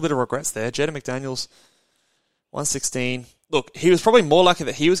 I'm having a little bit of regrets there. Jaden McDaniels, 116. Look, he was probably more likely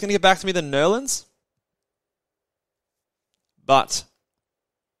that he was going to get back to me than Nerlens. But,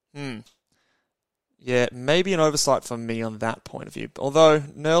 yeah, maybe an oversight for me on that point of view. Although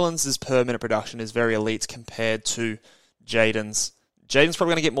Nerlens' per minute production is very elite compared to Jaden's. Jaden's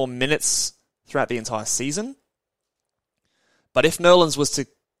probably going to get more minutes throughout the entire season. But if Nerlens was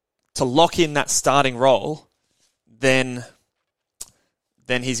to lock in that starting role, then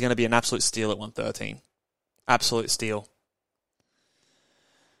he's going to be an absolute steal at 113. Absolute steal.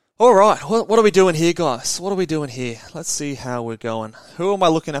 All right, what are we doing here, guys? What are we doing here? Let's see how we're going. Who am I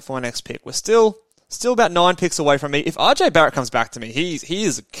looking at for my next pick? We're still about 9 picks away from me. If RJ Barrett comes back to me, he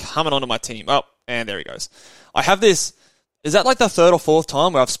is coming onto my team. Oh, and there he goes. I have this. Is that like the third or fourth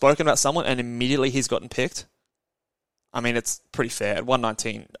time where I've spoken about someone and immediately he's gotten picked? I mean, it's pretty fair. At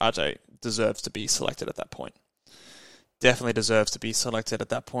 119, RJ deserves to be selected at that point. Definitely deserves to be selected at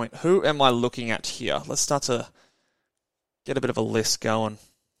that point. Who am I looking at here? Let's start to get a bit of a list going.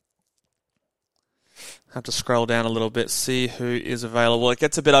 Have to scroll down a little bit, see who is available. It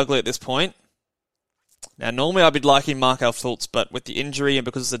gets a bit ugly at this point. Now, normally I'd be liking Markelle Fultz, but with the injury and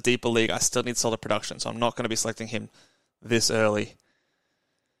because it's a deeper league, I still need solid production, so I'm not going to be selecting him this early.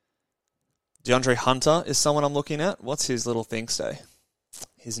 DeAndre Hunter is someone I'm looking at. What's his little thing say?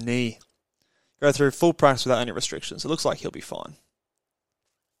 His knee. Go through full practice without any restrictions. It looks like he'll be fine.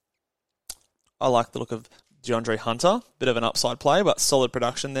 I like the look of DeAndre Hunter. Bit of an upside play, but solid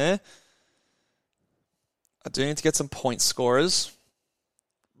production there. I do need to get some point scorers.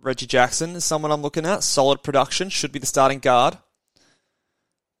 Reggie Jackson is someone I'm looking at. Solid production. Should be the starting guard.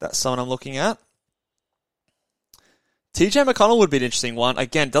 That's someone I'm looking at. TJ McConnell would be an interesting one.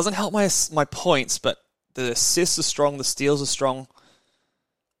 Again, doesn't help my points, but the assists are strong. The steals are strong.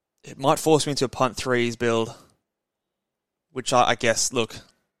 It might force me into a punt threes build. Which I guess, look,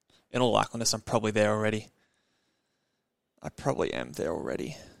 in all likeliness, I'm probably there already. I probably am there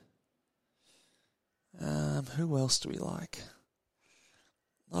already. Who else do we like?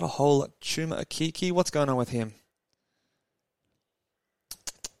 Not a whole lot. Chuma Akiki, what's going on with him?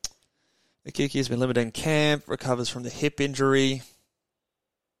 Akiki has been limited in camp, recovers from the hip injury.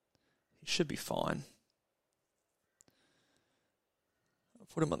 He should be fine. I'll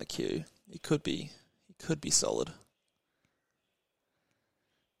put him on the queue. He could be solid.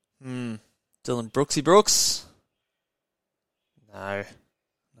 Dylan Brooksy Brooks. No.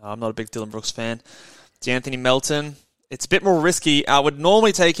 I'm not a big Dylan Brooks fan. D'Anthony Melton, it's a bit more risky. I would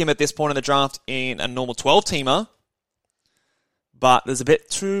normally take him at this point in the draft in a normal 12-teamer, but there's a bit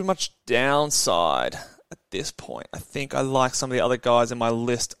too much downside at this point. I think I like some of the other guys in my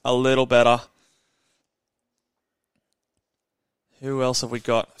list a little better. Who else have we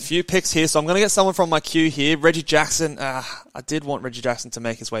got? A few picks here, so I'm going to get someone from my queue here. Reggie Jackson. I did want Reggie Jackson to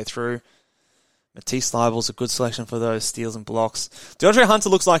make his way through. Matisse Thybulle a good selection for those steals and blocks. DeAndre Hunter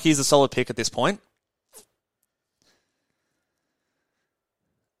looks like he's a solid pick at this point.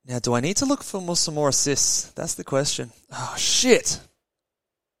 Now, do I need to look for some more assists? That's the question. Oh, shit.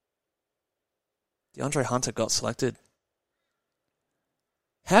 DeAndre Hunter got selected.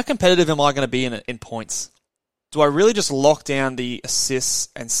 How competitive am I going to be in points? Do I really just lock down the assists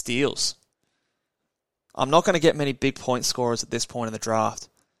and steals? I'm not going to get many big point scorers at this point in the draft.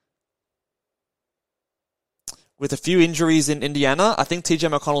 With a few injuries in Indiana, I think TJ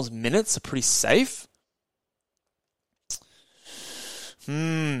McConnell's minutes are pretty safe.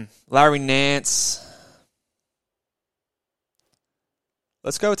 Larry Nance.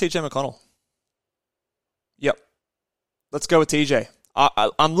 Let's go with TJ McConnell. Yep. Let's go with TJ.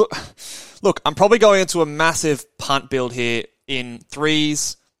 I'm probably going into a massive punt build here in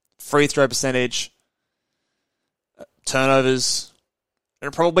threes, free throw percentage, turnovers,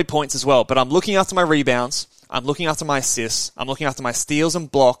 and probably points as well. But I'm looking after my rebounds. I'm looking after my assists. I'm looking after my steals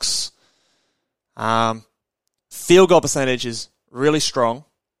and blocks. Field goal percentage is really strong.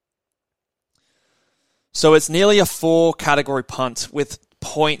 So it's nearly a 4-category punt, with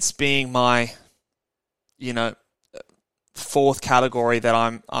points being my, fourth category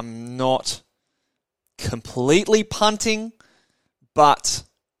that I'm not completely punting, but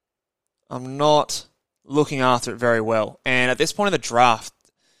I'm not looking after it very well. And at this point in the draft,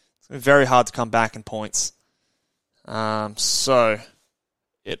 it's going to be very hard to come back in points. So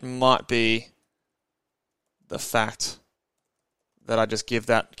it might be the fact that I just give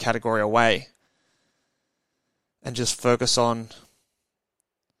that category away and just focus on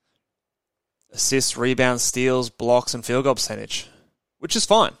assists, rebounds, steals, blocks, and field goal percentage, which is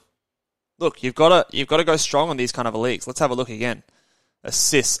fine. Look, you've got to go strong on these kind of leagues. Let's have a look again.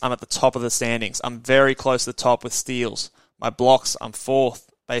 Assists, I'm at the top of the standings. I'm very close to the top with steals. My blocks, I'm 4th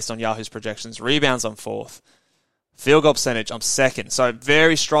based on Yahoo's projections. Rebounds, I'm 4th. Field goal percentage, I'm 2nd. So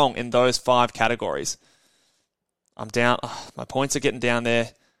very strong in those 5 categories. I'm down. My points are getting down there.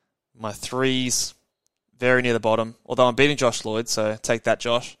 My threes, very near the bottom. Although I'm beating Josh Lloyd, so take that,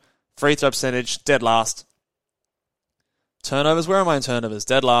 Josh. Free throw percentage, dead last. Turnovers, where are my turnovers?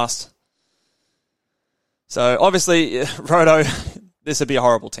 Dead last. So obviously, Roto, this would be a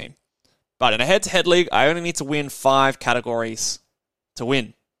horrible team. But in a head-to-head league, I only need to win 5 categories to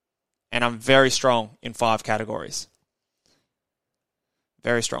win. And I'm very strong in 5 categories.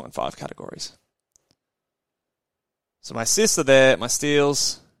 Very strong in 5 categories. So my assists are there, my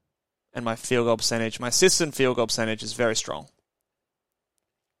steals, and my field goal percentage. My assists and field goal percentage is very strong.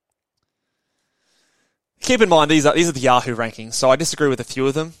 Keep in mind, these are the Yahoo rankings, so I disagree with a few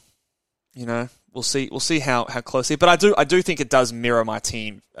of them. We'll see how closely, but I do think it does mirror my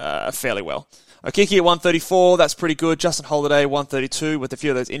team fairly well. Okiki at 134, that's pretty good. Justin Holiday 132 with a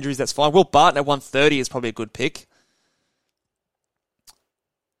few of those injuries, that's fine. Will Barton at 130 is probably a good pick.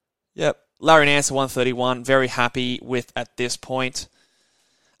 Yep, Larry Nance at 131, very happy with at this point.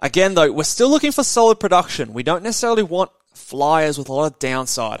 Again, though, we're still looking for solid production. We don't necessarily want flyers with a lot of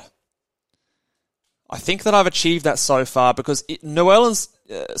downside. I think that I've achieved that so far because Nerlens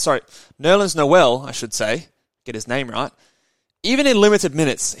Noel, I should say, get his name right, even in limited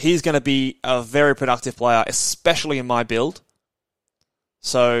minutes, he's going to be a very productive player, especially in my build.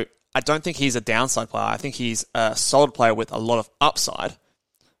 So I don't think he's a downside player. I think he's a solid player with a lot of upside.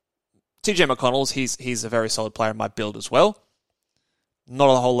 TJ McConnell's, he's a very solid player in my build as well. Not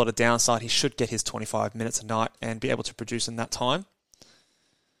a whole lot of downside. He should get his 25 minutes a night and be able to produce in that time.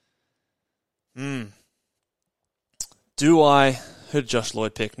 Who did Josh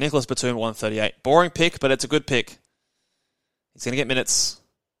Lloyd pick? Nicholas Batum, 138. Boring pick, but it's a good pick. He's going to get minutes.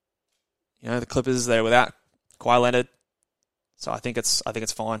 The Clippers, they're without Kawhi Leonard. So I think it's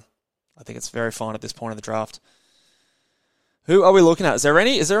fine. I think it's very fine at this point in the draft. Who are we looking at? Is there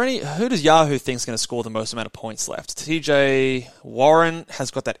any, who does Yahoo think is going to score the most amount of points left? TJ Warren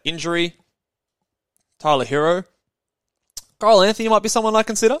has got that injury. Tyler Hero. Kyle Anthony might be someone I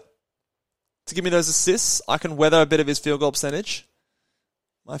consider to give me those assists. I can weather a bit of his field goal percentage.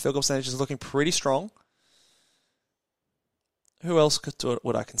 My field goal percentage is looking pretty strong. Who else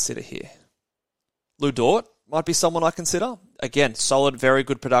would I consider here? Lou Dort might be someone I consider. Again, solid, very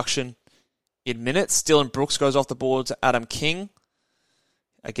good production in minutes. Dylan Brooks goes off the board to Adam King.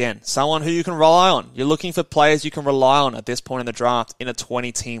 Again, someone who you can rely on. You're looking for players you can rely on at this point in the draft in a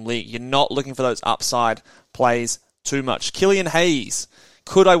 20-team league. You're not looking for those upside plays too much. Killian Hayes.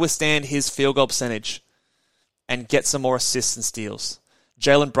 Could I withstand his field goal percentage and get some more assists and steals?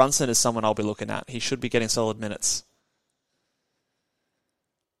 Jalen Brunson is someone I'll be looking at. He should be getting solid minutes.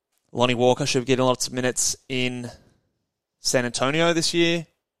 Lonnie Walker should be getting lots of minutes in San Antonio this year.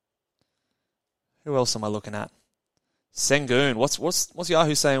 Who else am I looking at? Sengun. What's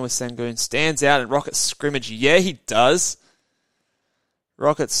Yahoo saying with Sengun? Stands out in Rockets scrimmage. Yeah, he does.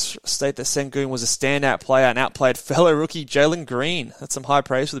 Rockets state that Sengun was a standout player and outplayed fellow rookie Jalen Green. That's some high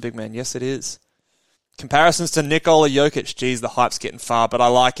praise for the big man. Yes, it is. Comparisons to Nikola Jokic. Geez, the hype's getting far, but I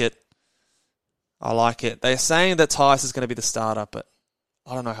like it. I like it. They're saying that Tice is going to be the starter, but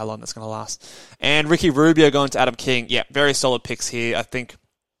I don't know how long that's going to last. And Ricky Rubio going to Adam King. Yeah, very solid picks here. I think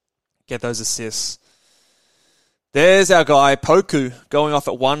get those assists. There's our guy, Poku, going off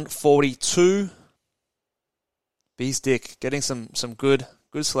at 142. Bees Dick, getting some good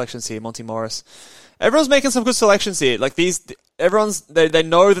selections here. Monty Morris. Everyone's making some good selections here. Like they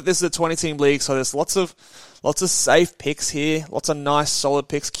know that this is a 20-team league, so there's lots of safe picks here. Lots of nice, solid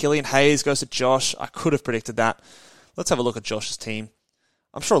picks. Killian Hayes goes to Josh. I could have predicted that. Let's have a look at Josh's team.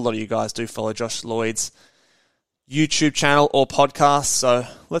 I'm sure a lot of you guys do follow Josh Lloyd's YouTube channel or podcast, so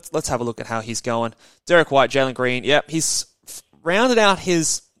let's have a look at how he's going. Derek White, Jalen Green. Yep, he's rounded out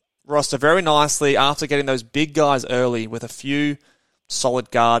his roster very nicely after getting those big guys early with a few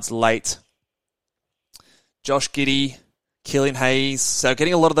solid guards late. Josh Giddey, Killian Hayes. So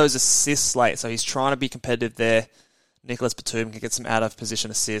getting a lot of those assists late, so he's trying to be competitive there. Nicholas Batum can get some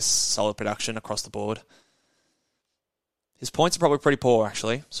out-of-position assists, solid production across the board. His points are probably pretty poor,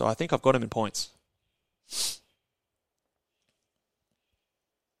 actually, so I think I've got him in points.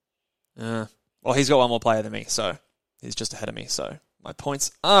 Well, he's got one more player than me, so he's just ahead of me. So my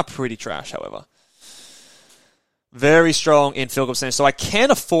points are pretty trash, however. Very strong in field goal percentage, so I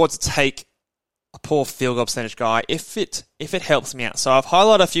can afford to take a poor field goal percentage guy if it helps me out. So I've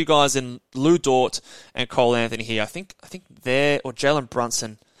highlighted a few guys in Lou Dort and Cole Anthony here. I think they're, or Jalen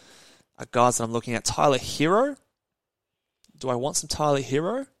Brunson are guys that I'm looking at. Tyler Hero. Do I want some Tyler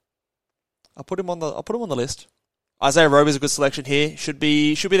Hero? I'll put him on the list. Isaiah Roby's a good selection here. Should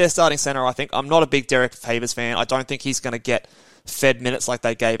be their starting center, I think. I'm not a big Derek Favors fan. I don't think he's going to get fed minutes like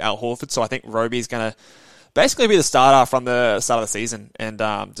they gave Al Horford, so I think Roby's going to basically be the starter from the start of the season and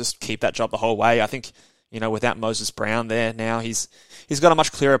just keep that job the whole way. I think, without Moses Brown there now, he's got a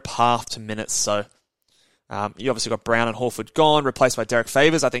much clearer path to minutes, so you obviously got Brown and Horford gone, replaced by Derek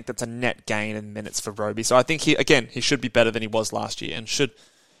Favors. I think that's a net gain in minutes for Roby. So I think he should be better than he was last year and should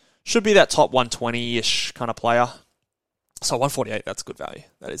be that top 120-ish kind of player. So 148, that's good value.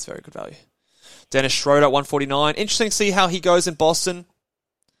 That is very good value. Dennis Schroeder at 149. Interesting to see how he goes in Boston.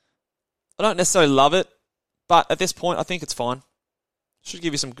 I don't necessarily love it, but at this point, I think it's fine. Should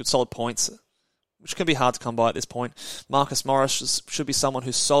give you some good solid points, which can be hard to come by at this point. Marcus Morris should be someone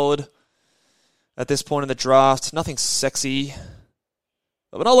who's solid at this point in the draft. Nothing sexy.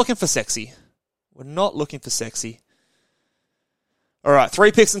 But we're not looking for sexy. All right,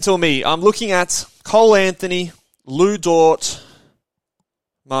 3 picks until me. I'm looking at Cole Anthony, Lou Dort,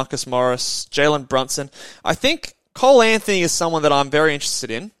 Marcus Morris, Jalen Brunson. I think Cole Anthony is someone that I'm very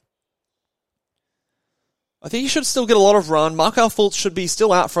interested in. I think he should still get a lot of run. Markelle Fultz should be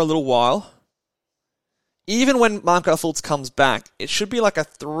still out for a little while. Even when Markelle Fultz comes back, it should be like a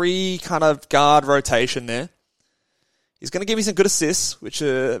 3 kind of guard rotation there. He's going to give me some good assists, which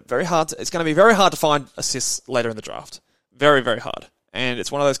are very hard. It's going to be very hard to find assists later in the draft. Very, very hard. And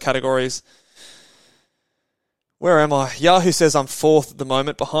it's one of those categories. Where am I? Yahoo says I'm 4th at the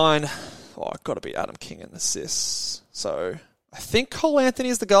moment behind. I've got to beat Adam King in assists. So I think Cole Anthony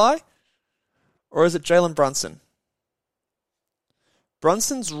is the guy. Or is it Jalen Brunson?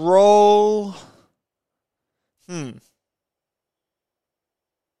 Brunson's role... Maybe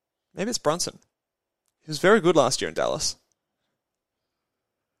it's Brunson. He was very good last year in Dallas.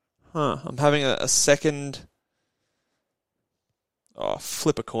 I'm having a second... Oh,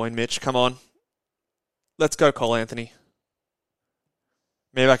 flip a coin, Mitch. Come on. Let's go Cole Anthony.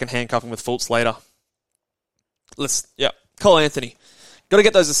 Maybe I can handcuff him with Fultz later. Cole Anthony. Got to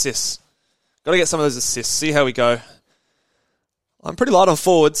get those assists. Got to get some of those assists. See how we go. I'm pretty light on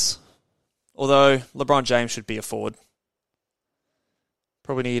forwards. Although LeBron James should be a forward.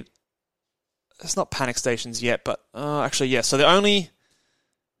 Probably need... It's not panic stations yet, but... actually, yeah. So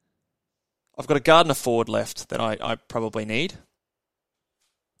I've got a guard and a forward left that I probably need.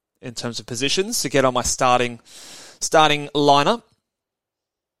 In terms of positions to get on my starting lineup.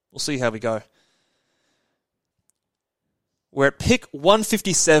 We'll see how we go. We're at pick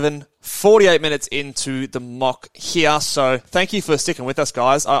 157, 48 minutes into the mock here. So thank you for sticking with us,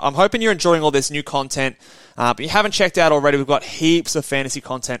 guys. I'm hoping you're enjoying all this new content. But you haven't checked out already, we've got heaps of fantasy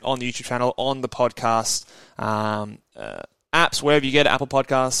content on the YouTube channel, on the podcast, apps, wherever you get it, Apple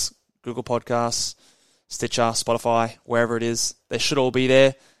Podcasts, Google Podcasts, Stitcher, Spotify, wherever it is. They should all be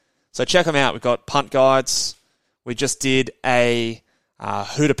there. So check them out. We've got punt guides. We just did a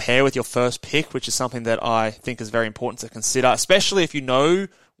who to pair with your first pick, which is something that I think is very important to consider, especially if you know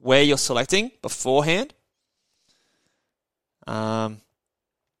where you're selecting beforehand.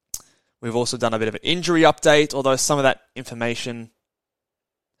 We've also done a bit of an injury update, although some of that information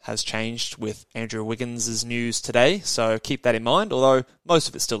has changed with Andrew Wiggins' news today, so keep that in mind, although most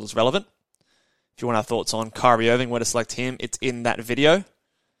of it still is relevant. If you want our thoughts on Kyrie Irving, where to select him, it's in that video.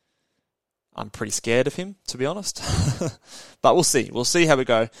 I'm pretty scared of him, to be honest. But we'll see. We'll see how we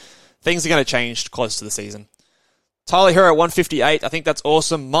go. Things are going to change close to the season. Tyler Hero at 158. I think that's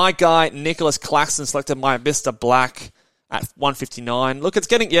awesome. My guy, Nicholas Claxton, selected my Mr. Black at 159. Look, it's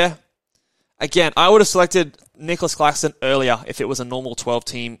getting, yeah. Again, I would have selected Nicholas Claxton earlier if it was a normal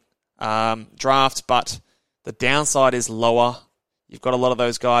 12-team draft, but the downside is lower. You've got a lot of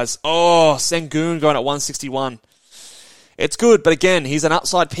those guys. Oh, Sengun going at 161. It's good, but again, he's an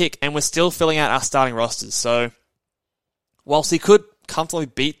upside pick, and we're still filling out our starting rosters. So, whilst he could comfortably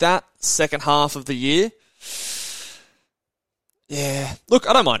beat that second half of the year, yeah, look,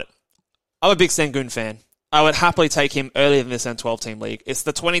 I don't mind it. I'm a big Sengun fan. I would happily take him earlier than this in 12-team league. It's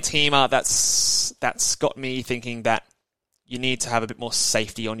the 20-teamer that's got me thinking that you need to have a bit more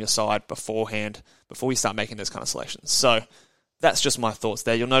safety on your side beforehand, before we start making those kind of selections. So, that's just my thoughts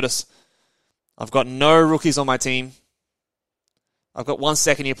there. You'll notice I've got no rookies on my team. I've got one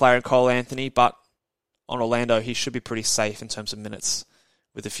second-year player in Cole Anthony, but on Orlando, he should be pretty safe in terms of minutes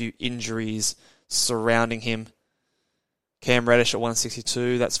with a few injuries surrounding him. Cam Reddish at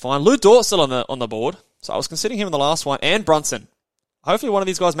 162, that's fine. Lou Dort still on the board, so I was considering him in the last one, and Brunson. Hopefully one of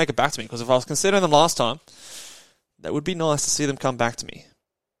these guys make it back to me, because if I was considering them last time, that would be nice to see them come back to me.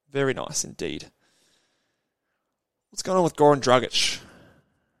 Very nice indeed. What's going on with Goran Dragic?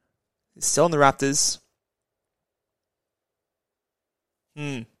 He's still in the Raptors.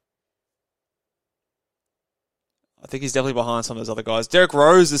 I think he's definitely behind some of those other guys. Derrick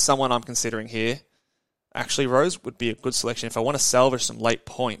Rose is someone I'm considering here. Actually, Rose would be a good selection. If I want to salvage some late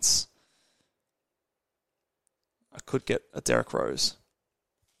points, I could get a Derrick Rose.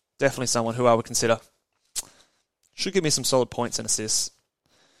 Definitely someone who I would consider. Should give me some solid points and assists,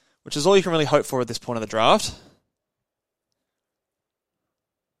 which is all you can really hope for at this point of the draft.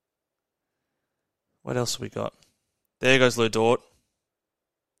 What else have we got? There goes Lou Dort.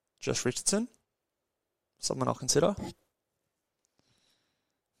 Josh Richardson. Someone I'll consider.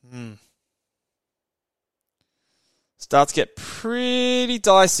 Starts to get pretty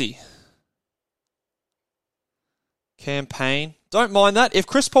dicey. Cam Payne. Don't mind that. If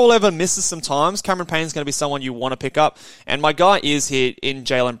Chris Paul ever misses some times, Cameron Payne's going to be someone you want to pick up. And my guy is here in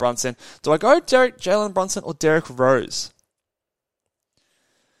Jalen Brunson. Do I go Jalen Brunson or Derrick Rose?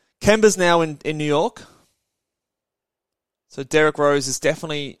 Kemba's now in New York. So Derrick Rose is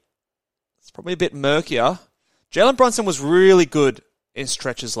definitely... It's probably a bit murkier. Jalen Brunson was really good in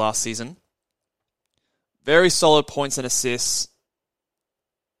stretches last season. Very solid points and assists.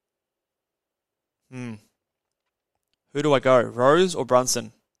 Who do I go? Rose or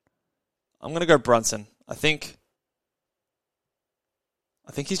Brunson? I'm going to go Brunson. I think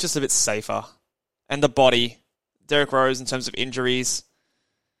he's just a bit safer. And the body. Derrick Rose in terms of injuries.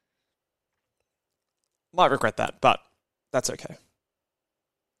 Might regret that, but that's okay.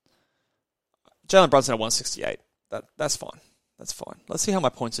 Jalen Brunson at 168. That's fine. That's fine. Let's see how my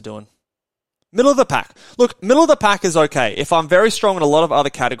points are doing. Middle of the pack. Look, middle of the pack is okay. If I'm very strong in a lot of other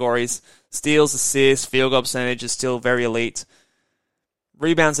categories, steals, assists, field goal percentage is still very elite.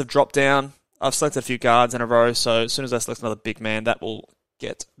 Rebounds have dropped down. I've selected a few guards in a row, so as soon as I select another big man, that will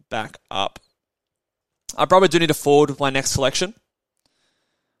get back up. I probably do need a forward with my next selection.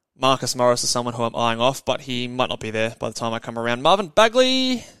 Marcus Morris is someone who I'm eyeing off, but he might not be there by the time I come around. Marvin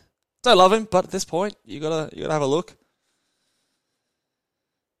Bagley, don't love him, but at this point, you gotta have a look.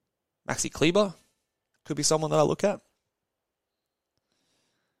 Maxi Kleber could be someone that I look at.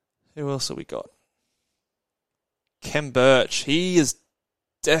 Who else have we got? Kem Birch. He is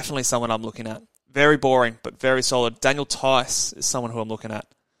definitely someone I'm looking at. Very boring, but very solid. Daniel Tice is someone who I'm looking at.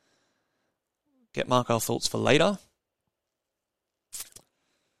 Get Markel Fultz for later.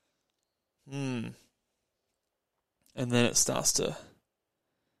 And then it starts to...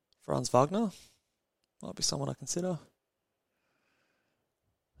 Franz Wagner might be someone I consider.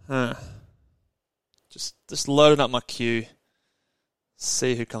 Just loading up my queue.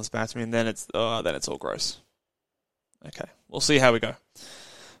 See who comes back to me, and then it's all gross. Okay, we'll see how we go.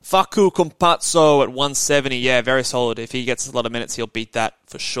 Facu Compazzo at 170. Yeah, very solid. If he gets a lot of minutes, he'll beat that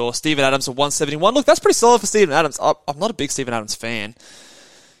for sure. Steven Adams at 171. Look, that's pretty solid for Steven Adams. I'm not a big Steven Adams fan.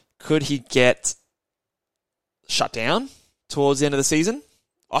 Could he get shut down towards the end of the season?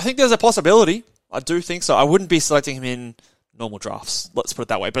 I think there's a possibility. I do think so. I wouldn't be selecting him in normal drafts. Let's put it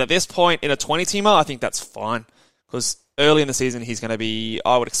that way. But at this point, in a 20-teamer, I think that's fine. Because early in the season, he's going to be,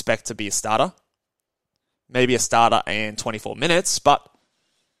 I would expect to be a starter. Maybe a starter and 24 minutes, but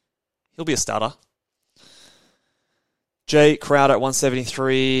he'll be a starter. Jay Crowder at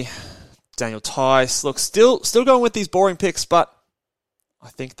 173. Daniel Tice. Look, still going with these boring picks, but I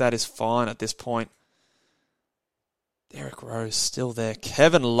think that is fine at this point. Derek Rose still there.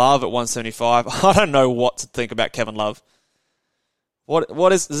 Kevin Love at 175. I don't know what to think about Kevin Love.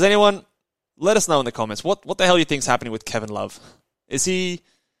 What is? Does anyone let us know in the comments? What the hell do you think's happening with Kevin Love? Is he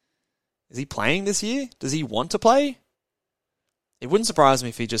playing this year? Does he want to play? It wouldn't surprise me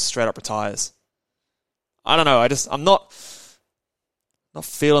if he just straight up retires. I don't know. I'm not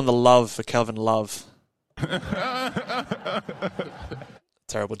feeling the love for Kevin Love.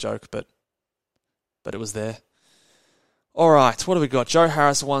 Terrible joke, but it was there. All right, what do we got? Joe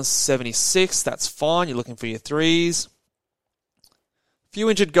Harris, 176. That's fine. You're looking for your threes. Few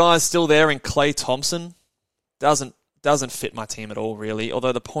injured guys still there, and Klay Thompson doesn't fit my team at all, really.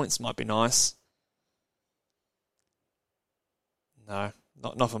 Although the points might be nice. No,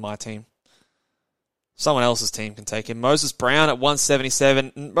 not for my team. Someone else's team can take him. Moses Brown at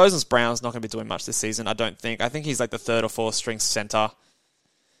 177. Moses Brown's not going to be doing much this season, I don't think. I think he's like the third or fourth string center.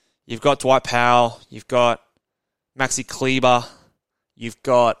 You've got Dwight Powell. You've got Maxi Kleber. You've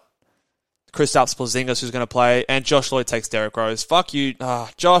got Kristaps Porzingis who's going to play. And Josh Lloyd takes Derrick Rose. Fuck you.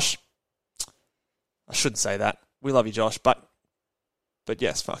 Josh. I shouldn't say that. We love you, Josh. But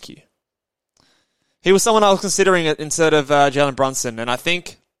yes, fuck you. He was someone I was considering instead of Jalen Brunson. And I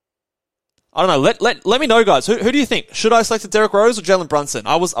think, I don't know, let me know, guys. Who do you think? Should I select Derrick Rose or Jalen Brunson?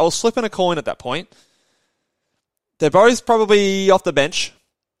 I was flipping a coin at that point. They're both probably off the bench.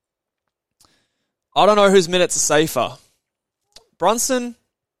 I don't know whose minutes are safer. Brunson,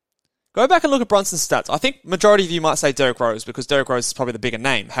 go back and look at Brunson's stats. I think majority of you might say Derrick Rose because Derrick Rose is probably the bigger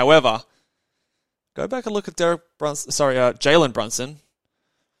name. However, go back and look at Jalen Brunson.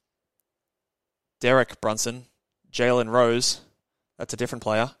 Derek Brunson. Jalen Rose. That's a different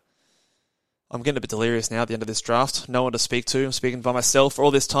player. I'm getting a bit delirious now at the end of this draft. No one to speak to. I'm speaking by myself for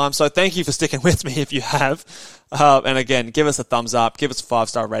all this time. So thank you for sticking with me if you have. And again, give us a thumbs up. Give us a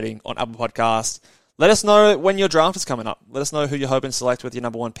 5-star rating on Apple Podcast. Let us know when your draft is coming up. Let us know who you're hoping to select with your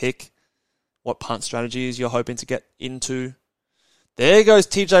number one pick. What punt strategies you're hoping to get into. There goes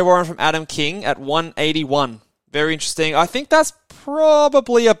TJ Warren from Adam King at 181. Very interesting. I think that's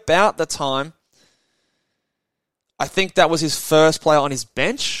probably about the time. I think that was his first player on his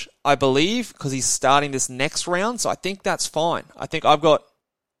bench, I believe, because he's starting this next round. So I think that's fine. I think I've got...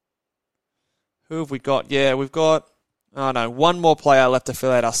 Who have we got? Yeah, we've got... Oh no, one more player left to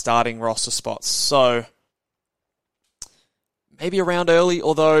fill out our starting roster spots. So maybe around early,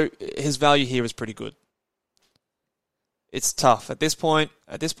 although his value here is pretty good. It's tough. At this point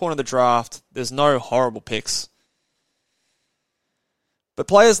of the draft, there's no horrible picks. But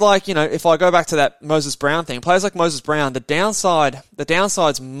players like, if I go back to that Moses Brown thing, players like Moses Brown, the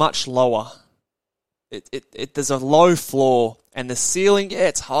downside's much lower. There's a low floor, and the ceiling, yeah,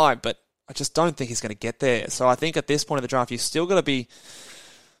 it's high, but I just don't think he's going to get there. So I think at this point of the draft, you've still got to be,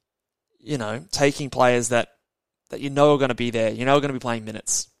 taking players that are going to be there, are going to be playing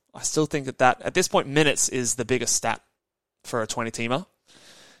minutes. I still think that at this point, minutes is the biggest stat for a 20-teamer.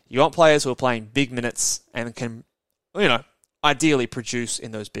 You want players who are playing big minutes and can, ideally produce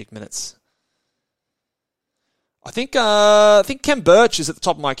in those big minutes. I think Ken Birch is at the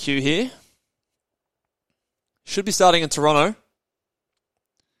top of my queue here. Should be starting in Toronto.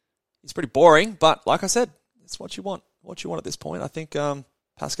 He's pretty boring, but like I said, it's what you want. What you want at this point. I think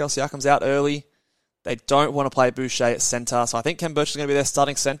Pascal Siakam's out early. They don't want to play Boucher at centre, so I think Ken Birch is going to be their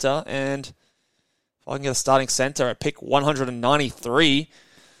starting centre, and if I can get a starting centre at pick 193,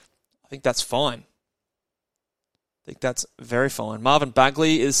 I think that's fine. I think that's very fine. Marvin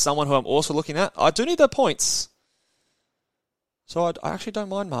Bagley is someone who I'm also looking at. I do need the points. So I actually don't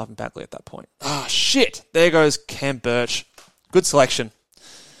mind Marvin Bagley at that point. Shit. There goes Cam Birch. Good selection.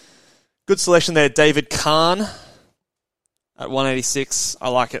 Good selection there, David Kahn at 186. I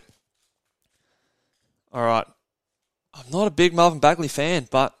like it. All right. I'm not a big Marvin Bagley fan,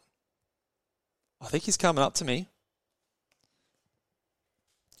 but I think he's coming up to me.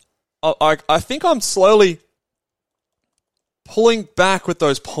 I think I'm slowly pulling back with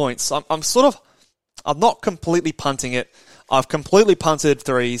those points. I'm not completely punting it. I've completely punted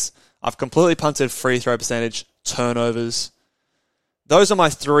threes. I've completely punted free throw percentage, turnovers. Those are my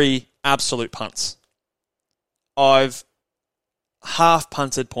 3 absolute punts. I've half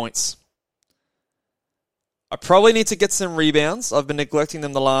punted points. I probably need to get some rebounds. I've been neglecting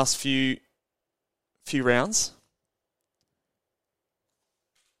them the last few rounds.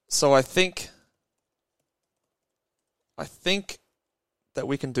 So I think that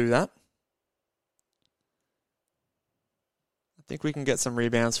we can do that. I think we can get some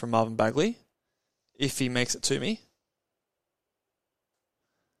rebounds from Marvin Bagley if he makes it to me.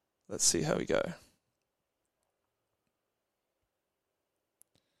 Let's see how we go.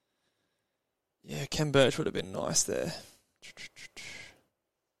 Yeah, Ken Birch would have been nice there.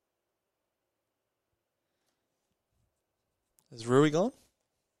 Is Rui gone?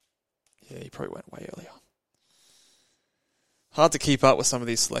 Yeah, he probably went way earlier. Hard to keep up with some of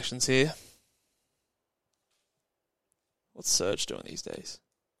these selections here. What's Serge doing these days?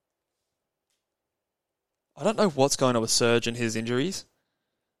 I don't know what's going on with Serge and his injuries.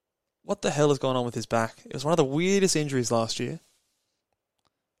 What the hell is going on with his back? It was one of the weirdest injuries last year.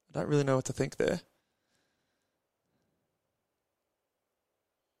 I don't really know what to think there.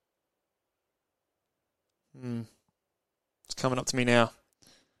 It's coming up to me now.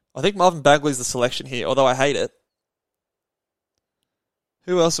 I think Marvin Bagley's the selection here, although I hate it.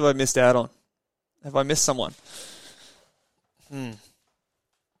 Who else have I missed out on? Have I missed someone? Who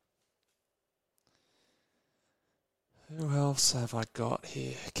else have I got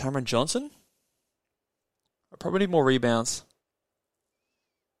here? Cameron Johnson? I probably need more rebounds.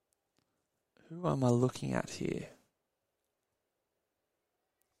 Who am I looking at here?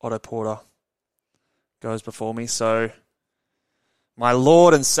 Otto Porter goes before me, so my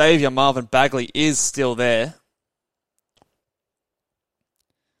Lord and Saviour Marvin Bagley is still there.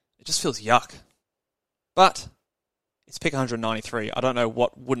 It just feels yuck. But it's pick 193. I don't know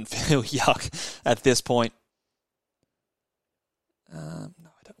what wouldn't feel yuck at this point. No,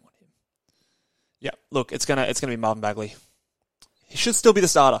 I don't want him. Yeah, look, it's gonna be Marvin Bagley. He should still be the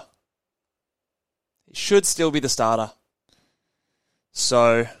starter.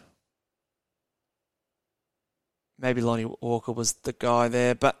 So maybe Lonnie Walker was the guy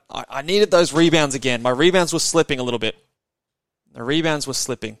there, but I needed those rebounds again. My rebounds were slipping a little bit. The rebounds were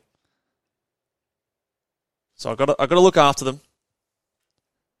slipping. So I got to look after them.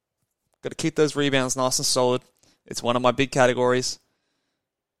 Got to keep those rebounds nice and solid. It's one of my big categories.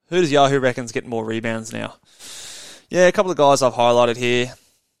 Who does Yahoo reckons get more rebounds now? Yeah, a couple of guys I've highlighted here.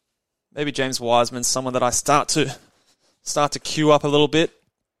 Maybe James Wiseman, someone that I start to queue up a little bit.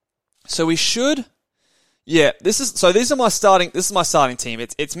 So we should. Yeah, this is my starting team.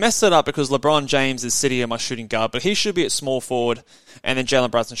 It's messed it up because LeBron James is sitting at my shooting guard, but he should be at small forward, and then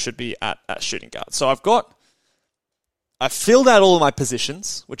Jalen Brunson should be at shooting guard. So I've filled out all of my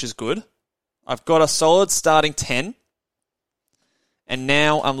positions, which is good. I've got a solid starting 10. And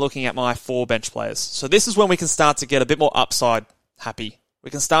now I'm looking at my 4 bench players. So this is when we can start to get a bit more upside happy. We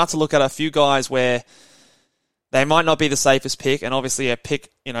can start to look at a few guys where they might not be the safest pick, and obviously a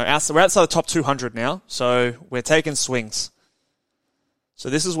pick, we're outside the top 200 now, so we're taking swings. So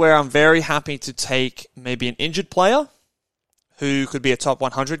this is where I'm very happy to take maybe an injured player who could be a top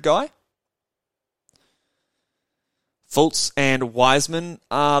 100 guy. Fultz and Wiseman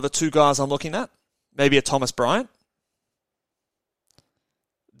are the 2 guys I'm looking at. Maybe a Thomas Bryant.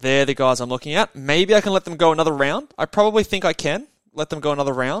 They're the guys I'm looking at. Maybe I can let them go another round. I probably think I can let them go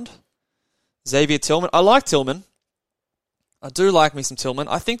another round. Xavier Tillman. I like Tillman. I do like me some Tillman.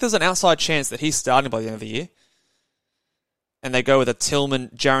 I think there's an outside chance that he's starting by the end of the year. And they go with a Tillman,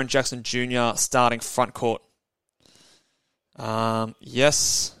 Jaren Jackson Jr. starting front court.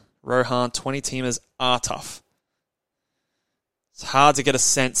 Yes, Rohan, 20-teamers are tough. It's hard to get a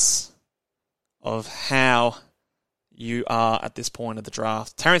sense of how you are at this point of the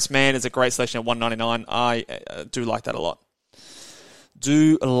draft. Terrence Mann is a great selection at 199. I do like that a lot.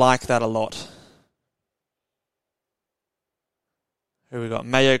 Who we got?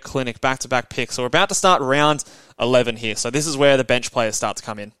 Mayo Clinic, back-to-back picks. So we're about to start round 11 here. So this is where the bench players start to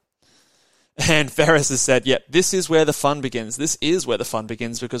come in. And Ferris has said, yep, this is where the fun begins. This is where the fun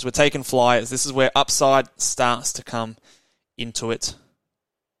begins because we're taking flyers. This is where upside starts to come into it.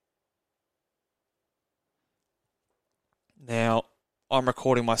 Now, I'm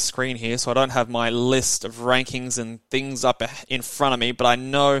recording my screen here, so I don't have my list of rankings and things up in front of me, but I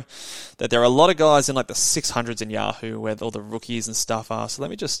know that there are a lot of guys in like the 600s in Yahoo where all the rookies and stuff are. So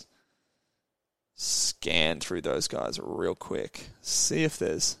let me just scan through those guys real quick. See if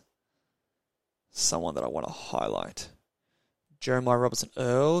there's someone that I want to highlight. Jeremiah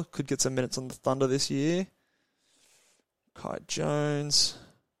Robertson-Earl could get some minutes on the Thunder this year. Kai Jones.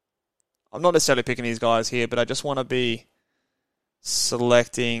 I'm not necessarily picking these guys here, but I just want to be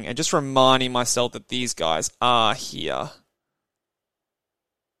selecting and just reminding myself that these guys are here.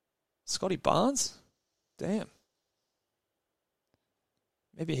 Scotty Barnes? Damn.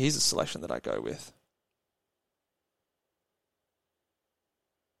 Maybe he's a selection that I go with.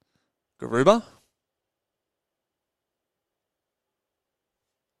 Garuba?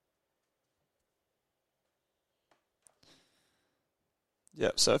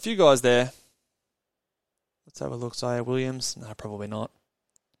 Yep, so a few guys there. Let's have a look. Zaire Williams? No, probably not.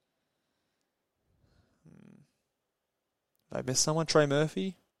 Did I miss someone? Trey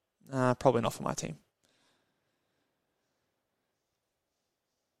Murphy? Probably not for my team.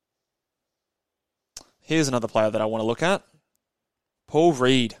 Here's another player that I want to look at. Paul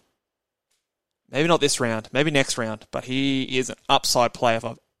Reed. Maybe not this round, maybe next round, but he is an upside player if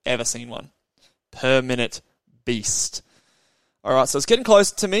I've ever seen one. Per minute beast. All right, so it's getting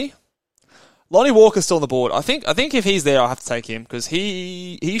closer to me. Lonnie Walker's still on the board. I think if he's there, I'll have to take him because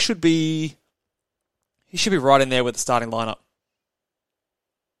he should be right in there with the starting lineup.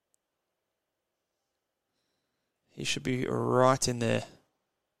 He should be right in there.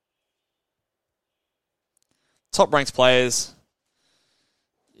 Top ranked players.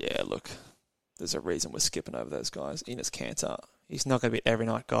 Yeah, look, there's a reason we're skipping over those guys. Enes Kanter. He's not going to be every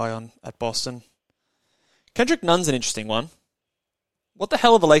night guy at Boston. Kendrick Nunn's an interesting one. What the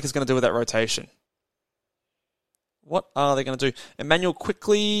hell are the Lakers going to do with that rotation? What are they going to do? Emmanuel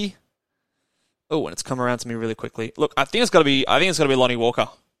quickly. Oh, and it's come around to me really quickly. Look, I think it's got to be Lonnie Walker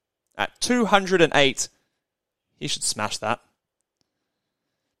at 208. He should smash that.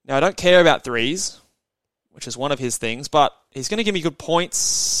 Now I don't care about threes, which is one of his things, but he's going to give me good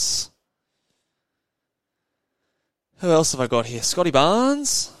points. Who else have I got here? Scotty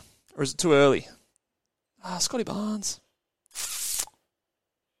Barnes? Or is it too early? Scotty Barnes.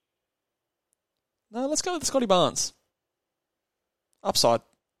 No, let's go with Scotty Barnes. Upside.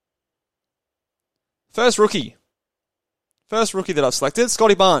 First rookie that I've selected,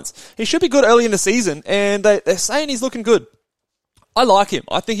 Scotty Barnes. He should be good early in the season, and they're saying he's looking good. I like him.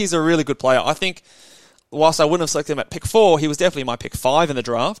 I think he's a really good player. I think, whilst I wouldn't have selected him at pick 4, he was definitely my pick 5 in the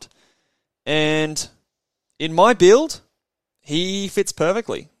draft. And in my build, he fits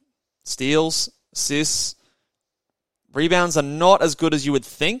perfectly. Steals, assists, rebounds are not as good as you would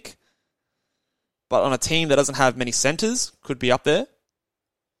think, but on a team that doesn't have many centers, could be up there.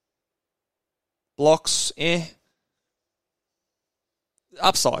 Blocks,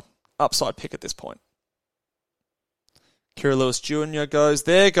 Upside pick at this point. Kira Lewis Jr. goes.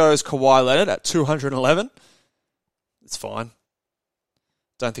 There goes Kawhi Leonard at 211. It's fine.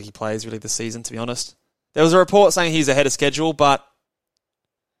 Don't think he plays really this season, to be honest. There was a report saying he's ahead of schedule, but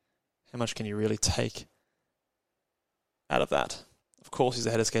how much can you really take out of that? Of course he's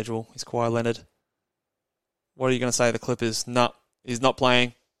ahead of schedule. He's Kawhi Leonard. What are you going to say to the Clippers? No, he's not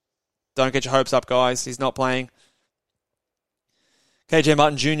playing. Don't get your hopes up, guys. He's not playing. KJ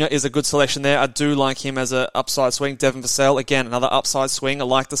Martin Jr. is a good selection there. I do like him as an upside swing. Devin Vassell, again, another upside swing. I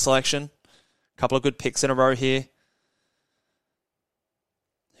like the selection. A couple of good picks in a row here.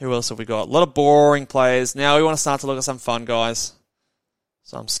 Who else have we got? A lot of boring players. Now we want to start to look at some fun guys.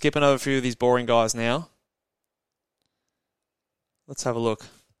 So I'm skipping over a few of these boring guys now. Let's have a look.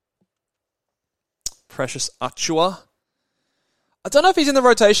 Precious Achiuwa. I don't know if he's in the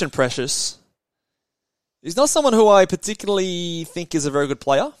rotation, Precious. He's not someone who I particularly think is a very good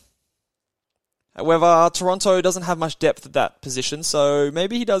player. However, Toronto doesn't have much depth at that position, so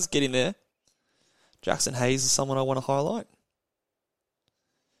maybe he does get in there. Jackson Hayes is someone I want to highlight.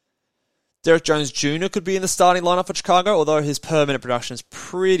 Derek Jones Jr. could be in the starting lineup for Chicago, although his per-minute production is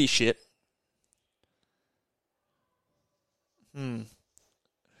pretty shit.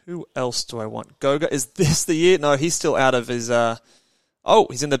 Who else do I want? Goga, is this the year? No, he's still out of his...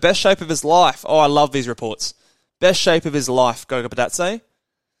 he's in the best shape of his life. Oh, I love these reports. Best shape of his life, Goga Badatse.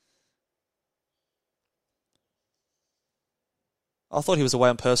 I thought he was away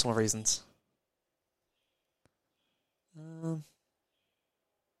on personal reasons.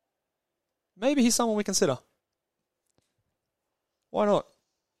 Maybe he's someone we consider. Why not?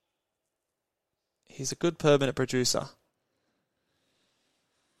 He's a good per-minute producer.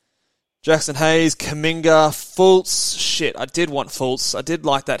 Jackson Hayes, Kuminga, Fultz. Shit, I did want Fultz. I did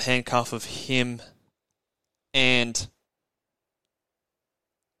like that handcuff of him and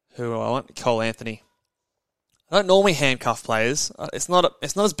who do I want? Cole Anthony. I don't normally handcuff players. It's not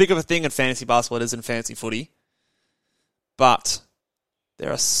as big of a thing in fantasy basketball as it is in fantasy footy. But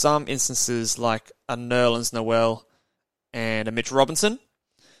there are some instances like a Nerlens Noel and a Mitch Robinson.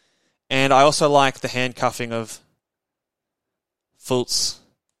 And I also like the handcuffing of Fultz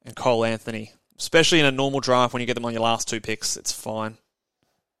and Cole Anthony, especially in a normal draft when you get them on your last 2 picks. It's fine.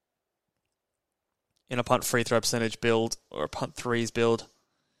 In a punt free throw percentage build or a punt threes build,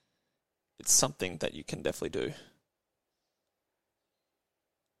 it's something that you can definitely do.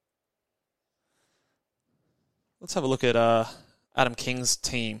 Let's have a look at Adam King's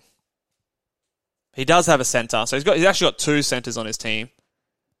team. He does have a center, so he's actually got 2 centers on his team.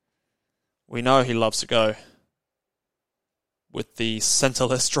 We know he loves to go with the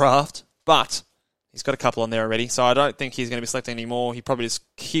centerless draft, but he's got a couple on there already, so I don't think he's going to be selecting any more. He probably just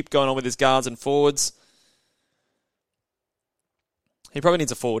keep going on with his guards and forwards. He probably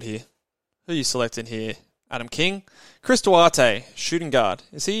needs a forward here. Who are you selecting here? Adam King. Chris Duarte, shooting guard.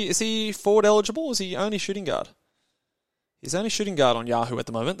 Is he forward eligible, or is he only shooting guard? He's only shooting guard on Yahoo at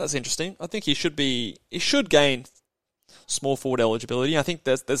the moment. That's interesting. I think he should gain small forward eligibility. I think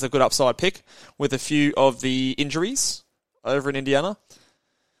there's a good upside pick with a few of the injuries over in Indiana.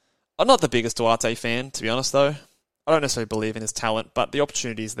 I'm not the biggest Duarte fan, to be honest, though. I don't necessarily believe in his talent, but the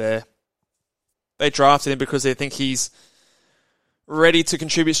opportunity is there. They drafted him because they think he's ready to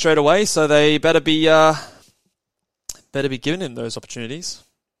contribute straight away, so they better be giving him those opportunities.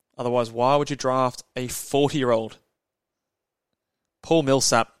 Otherwise, why would you draft a 40-year-old? Paul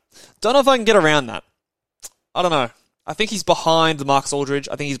Millsap. Don't know if I can get around that. I don't know. I think he's behind Marcus Aldridge.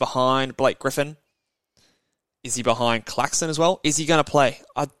 I think he's behind Blake Griffin. Is he behind Claxton as well? Is he going to play?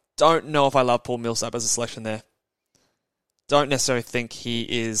 I don't know if I love Paul Millsap as a selection there. Don't necessarily think he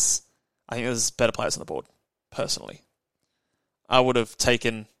is. I think there's better players on the board, personally. I would have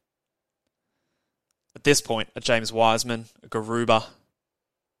taken, at this point, a James Wiseman, a Garuba,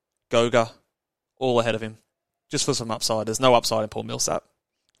 Goga, all ahead of him. Just for some upside. There's no upside in Paul Millsap.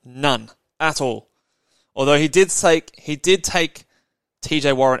 None. At all. Although he did take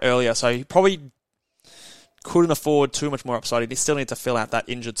TJ Warren earlier, so he probably couldn't afford too much more upside. He still need to fill out that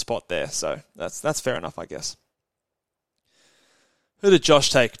injured spot there. So that's fair enough, I guess. Who did Josh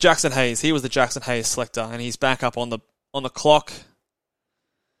take? Jackson Hayes. He was the Jackson Hayes selector, and he's back up on the clock.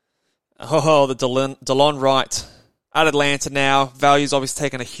 Oh, the DeLon Wright at Atlanta now. Value's obviously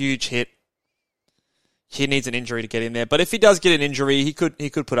taken a huge hit. He needs an injury to get in there. But if he does get an injury, he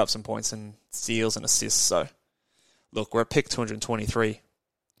could put up some points and steals and assists. So, look, we're at pick 223.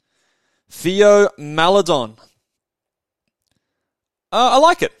 Theo Maledon. I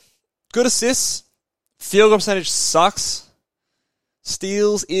like it. Good assists. Field goal percentage sucks.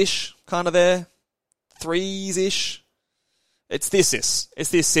 Steals-ish, kind of there. Threes-ish. It's the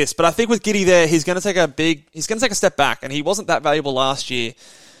assist. But I think with Giddey there, he's going to take a step back, and he wasn't that valuable last year.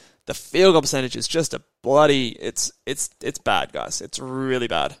 The field goal percentage is just a bloody... It's bad, guys. It's really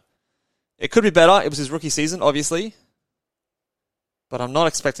bad. It could be better. It was his rookie season, obviously. But I'm not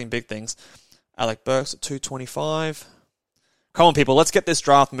expecting big things. Alec Burks at 225. Come on, people. Let's get this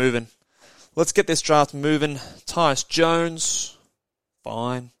draft moving. Tyus Jones.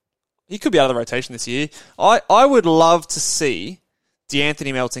 Fine. He could be out of the rotation this year. I would love to see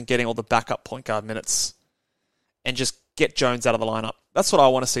DeAnthony Melton getting all the backup point guard minutes and just get Jones out of the lineup. That's what I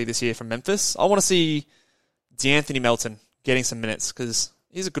want to see this year from Memphis. I want to see DeAnthony Melton getting some minutes because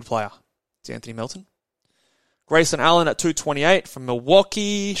he's a good player, DeAnthony Melton. Grayson Allen at 228 from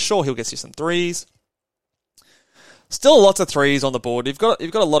Milwaukee. Sure, he'll get you some threes. Still lots of threes on the board. You've got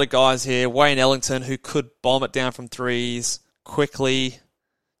a lot of guys here. Wayne Ellington, who could bomb it down from threes quickly.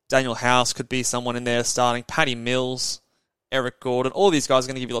 Daniel House could be someone in there starting. Patty Mills, Eric Gordon. All these guys are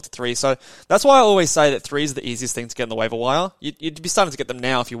going to give you lots of threes. So that's why I always say that threes are the easiest thing to get in the waiver wire. You'd be starting to get them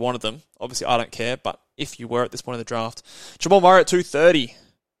now if you wanted them. Obviously, I don't care, but if you were at this point in the draft. Jamal Murray at 230.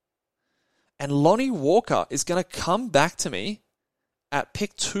 And Lonnie Walker is going to come back to me at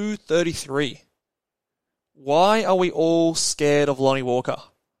pick 233. Why are we all scared of Lonnie Walker?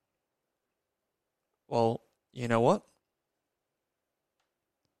 Well, you know what?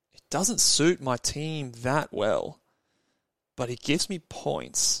 It doesn't suit my team that well, but he gives me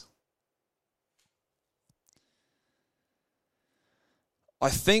points. I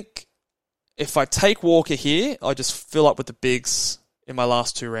think if I take Walker here, I just fill up with the bigs in my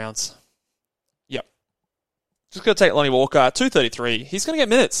last 2 rounds. Yep. Just going to take Lonnie Walker at 233. He's going to get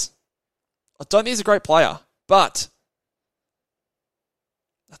minutes. I don't think he's a great player, but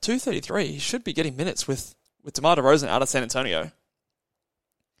at 233, he should be getting minutes with DeMar DeRozan out of San Antonio.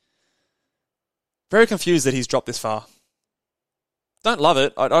 Very confused that he's dropped this far. Don't love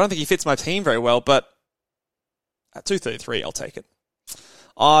it. I don't think he fits my team very well, but at 233, I'll take it.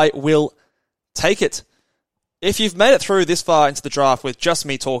 I will take it. If you've made it through this far into the draft with just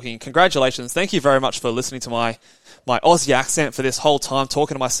me talking, congratulations. Thank you very much for listening to my my Aussie accent for this whole time,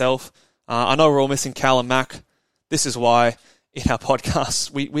 talking to myself. I know we're all missing Cal and Mac. This is why in our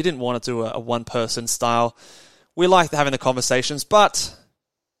podcast we didn't want to do a one-person style. We like having the conversations, but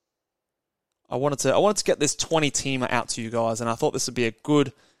I wanted to get this 20-teamer out to you guys, and I thought this would be a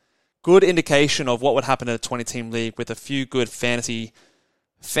good indication of what would happen in a 20-team league with a few good fantasy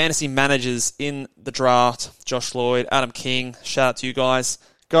managers in the draft. Josh Lloyd, Adam King, shout out to you guys.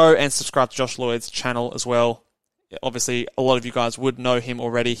 Go and subscribe to Josh Lloyd's channel as well. Obviously, a lot of you guys would know him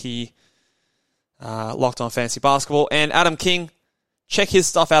already. He Locked On Fantasy Basketball. And Adam King, check his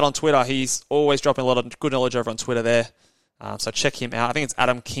stuff out on Twitter. He's always dropping a lot of good knowledge over on Twitter there. So check him out. I think it's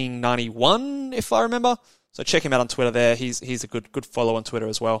Adam King 91, if I remember. So check him out on Twitter there. He's a good follow on Twitter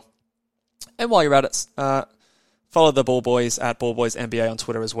as well. And while you're at it, follow the Ball Boys at Ball Boys NBA on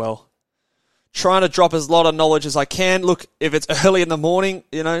Twitter as well. Trying to drop as lot of knowledge as I can. Look, if it's early in the morning,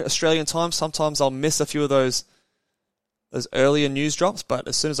 Australian time, sometimes I'll miss a few of those earlier news drops, but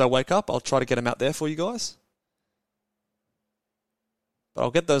as soon as I wake up, I'll try to get them out there for you guys. But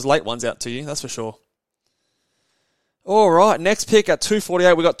I'll get those late ones out to you, that's for sure. All right, next pick at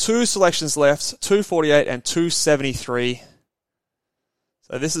 248. We've got two selections left, 248 and 273.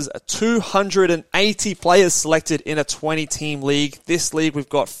 So this is 280 players selected in a 20-team league. This league, we've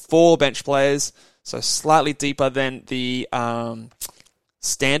got 4 bench players, so slightly deeper than the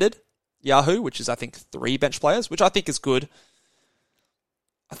standard Yahoo, which is, I think, 3 bench players, which I think is good.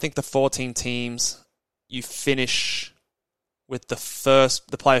 I think the 14 teams, you finish with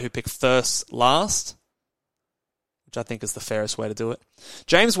the player who picked first last, which I think is the fairest way to do it.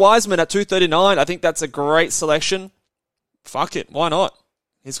 James Wiseman at 239. I think that's a great selection. Fuck it. Why not?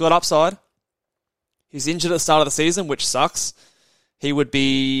 He's got upside. He's injured at the start of the season, which sucks. He would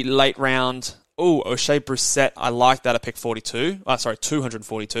be late round. Oh, O'Shea Brissett. I like that at pick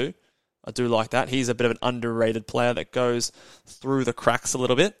 242. I do like that. He's a bit of an underrated player that goes through the cracks a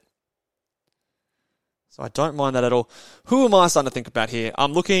little bit. So I don't mind that at all. Who am I starting to think about here?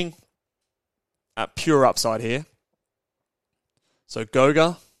 I'm looking at pure upside here. So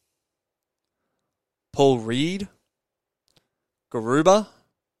Goga, Paul Reed, Garuba,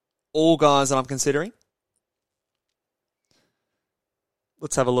 all guys that I'm considering.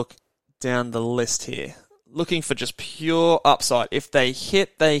 Let's have a look down the list here. Looking for just pure upside. If they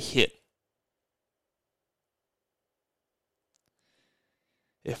hit, they hit.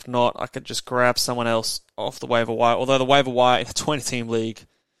 If not, I could just grab someone else off the waiver wire. Although the waiver wire in a 20-team league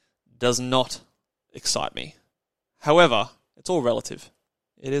does not excite me. However, it's all relative.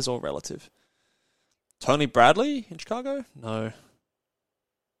 It is all relative. Tony Bradley in Chicago? No.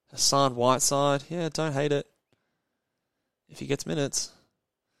 Hassan Whiteside? Yeah, don't hate it. If he gets minutes.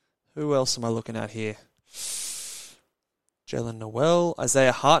 Who else am I looking at here? Jalen Noel?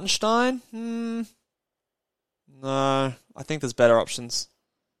 Isaiah Hartenstein? No. I think there's better options.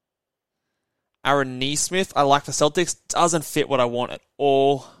 Aaron Nesmith, I like the Celtics. Doesn't fit what I want at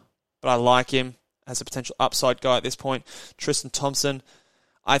all, but I like him as a potential upside guy at this point. Tristan Thompson.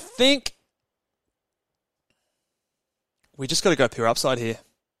 I think we just got to go pure upside here.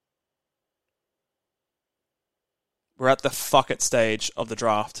 We're at the fuck it stage of the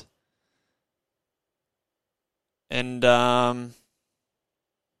draft. And,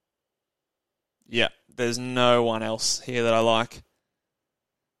 yeah, there's no one else here that I like.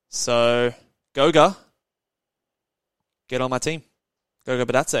 So, Goga, get on my team. Goga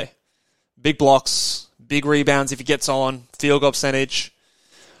Badatse. Big blocks, big rebounds if he gets on, field goal percentage.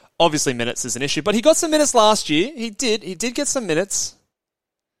 Obviously, minutes is an issue, but he got some minutes last year. He did get some minutes.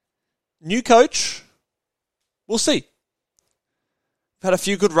 New coach. We'll see. We've had a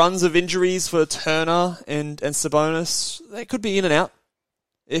few good runs of injuries for Turner and Sabonis. They could be in and out.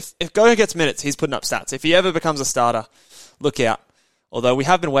 If Goga gets minutes, he's putting up stats. If he ever becomes a starter, look out. Although we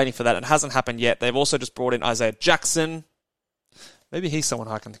have been waiting for that. It hasn't happened yet. They've also just brought in Isaiah Jackson. Maybe he's someone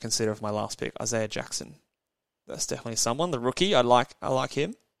I can consider for my last pick. Isaiah Jackson. That's definitely someone. The rookie, I like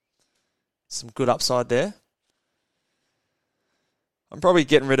him. Some good upside there. I'm probably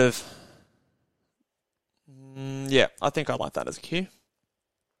getting rid of... yeah, I think I like that as a Q.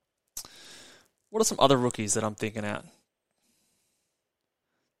 What are some other rookies that I'm thinking out?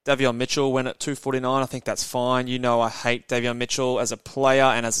 Davion Mitchell went at 249. I think that's fine. You know I hate Davion Mitchell as a player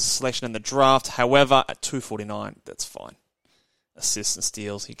and as a selection in the draft. However, at 249, that's fine. Assists and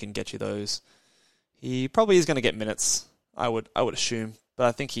steals, he can get you those. He probably is going to get minutes, I would assume. But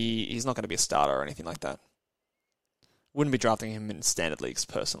I think he's not going to be a starter or anything like that. Wouldn't be drafting him in standard leagues,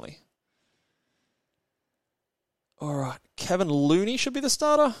 personally. All right, Kevin Looney should be the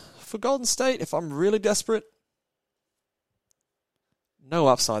starter for Golden State if I'm really desperate. No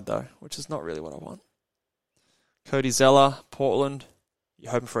upside, though, which is not really what I want. Cody Zeller, Portland.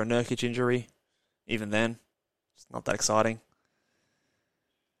 You're hoping for a Nurkic injury. Even then, it's not that exciting.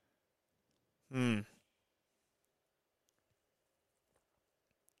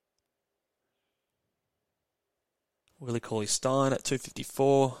 Willie Cauley-Stein at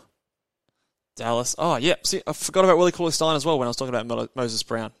 254. Dallas. Oh, yeah. See, I forgot about Willie Cauley-Stein as well when I was talking about Moses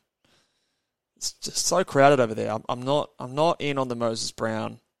Brown. It's just so crowded over there. I'm not in on the Moses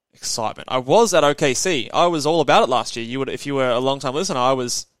Brown excitement. I was at OKC. I was all about it last year. If you were a long time listener, I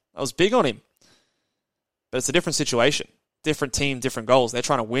was big on him. But it's a different situation. Different team, different goals. They're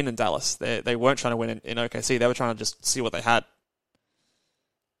trying to win in Dallas. They weren't trying to win in OKC. They were trying to just see what they had.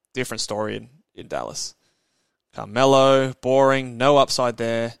 Different story in Dallas. Carmelo, boring, no upside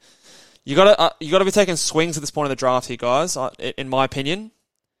there. You gotta be taking swings at this point in the draft here, guys. In my opinion,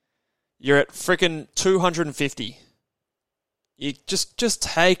 you're at freaking 250. You just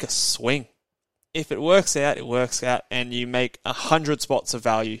take a swing. If it works out, it works out, and you make 100 spots of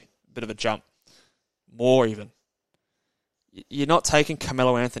value. Bit of a jump, more even. You're not taking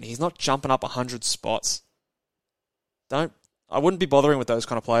Carmelo Anthony. He's not jumping up 100 spots. I wouldn't be bothering with those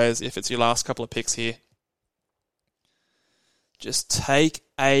kind of players if it's your last couple of picks here. Just take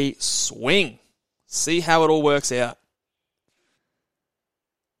a swing. See how it all works out.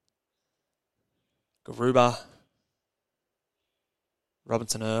 Garuba.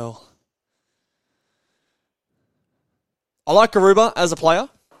 Robinson Earl. I like Garuba as a player.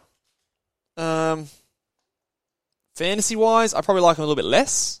 Fantasy-wise, I probably like him a little bit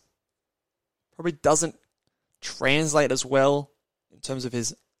less. Probably doesn't translate as well in terms of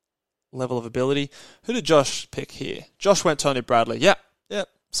his level of ability. Who did Josh pick here? Josh went Tony Bradley. Yep.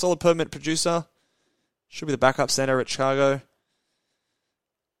 Solid permanent producer. Should be the backup center at Chicago.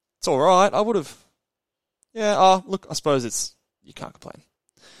 It's all right. I would have... look, I suppose you can't complain.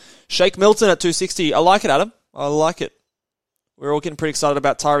 Shake Milton at 260. I like it, Adam. I like it. We're all getting pretty excited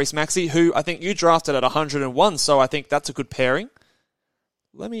about Tyrese Maxey, who I think you drafted at 101, so I think that's a good pairing.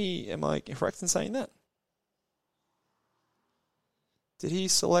 Am I correct in saying that? Did he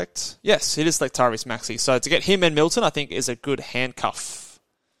select? Yes, he did select Tyrese Maxey. So to get him and Milton, I think is a good handcuff.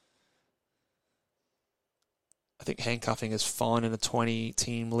 I think handcuffing is fine in a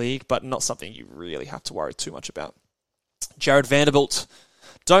 20-team league, but not something you really have to worry too much about. Jared Vanderbilt,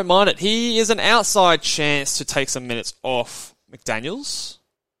 don't mind it. He is an outside chance to take some minutes off McDaniels.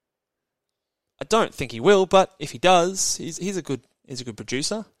 I don't think he will, but if he does, he's a good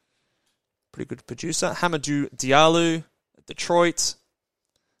producer. Pretty good producer. Hamidou Diallo at Detroit.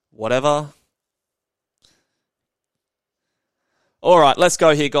 Whatever. All right, let's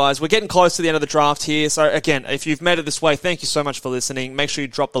go here, guys. We're getting close to the end of the draft here. So, again, if you've made it this way, thank you so much for listening. Make sure you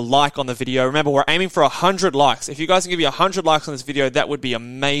drop the like on the video. Remember, we're aiming for 100 likes. If you guys can give me 100 likes on this video, that would be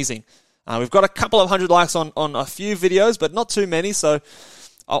amazing. We've got a couple of 100 likes on a few videos, but not too many. So,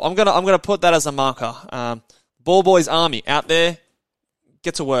 I'm gonna put that as a marker. Ball Boys Army out there,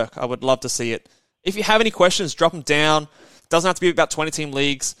 get to work. I would love to see it. If you have any questions, drop them down. Doesn't have to be about 20-team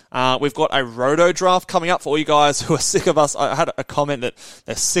leagues. We've got a roto draft coming up for all you guys who are sick of us. I had a comment that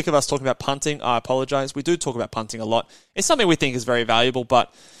they're sick of us talking about punting. I apologize. We do talk about punting a lot. It's something we think is very valuable,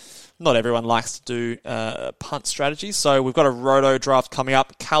 but not everyone likes to do punt strategies. So we've got a roto draft coming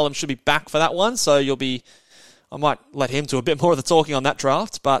up. Callum should be back for that one, so I might let him do a bit more of the talking on that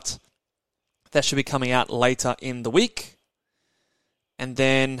draft, but that should be coming out later in the week. And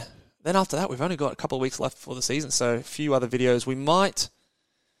then after that, we've only got a couple of weeks left for the season, so a few other videos. We might,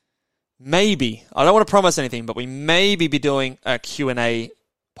 maybe, I don't want to promise anything, but we maybe be doing a Q&A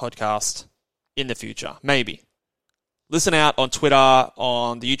podcast in the future. Maybe. Listen out on Twitter,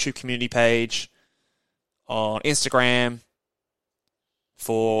 on the YouTube community page, on Instagram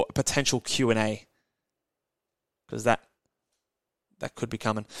for a potential Q&A. Because that could be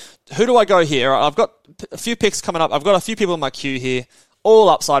coming. Who do I go here? I've got a few picks coming up. I've got a few people in my queue here. All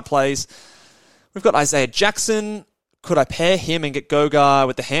upside plays. We've got Isaiah Jackson. Could I pair him and get Goga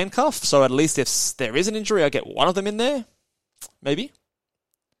with the handcuff? So at least if there is an injury, I get one of them in there. Maybe.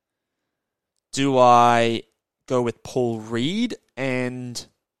 Do I go with Paul Reed and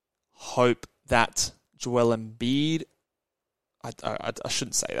hope that Joel Embiid... I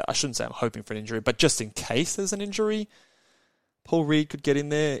shouldn't say that. I shouldn't say I'm hoping for an injury, but just in case there's an injury, Paul Reed could get in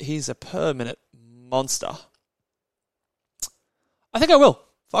there. He's a per-minute monster. I think I will.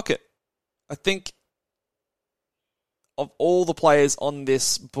 Fuck it. I think of all the players on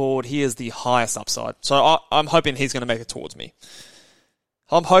this board, he is the highest upside. So I'm hoping he's going to make it towards me.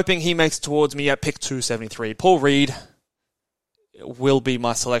 I'm hoping he makes it towards me at pick 273. Paul Reed will be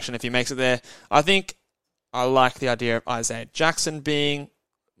my selection if he makes it there. I think I like the idea of Isaiah Jackson being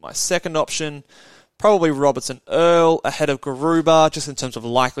my second option. Probably Robertson Earl ahead of Garuba, just in terms of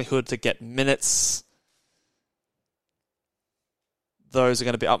likelihood to get minutes. Those are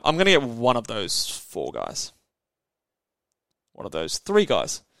going to be... I'm going to get one of those 4 guys. One of those 3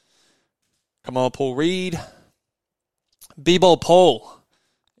 guys. Come on, Paul Reed. B-Ball Paul,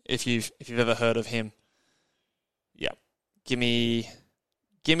 if you've ever heard of him. Yeah. Give me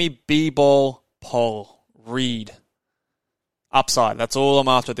B-Ball Paul Reed. Upside. That's all I'm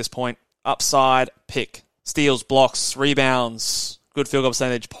after at this point. Upside pick. Steals, blocks, rebounds, good field goal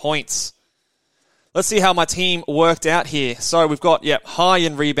percentage, points. Let's see how my team worked out here. So we've got, high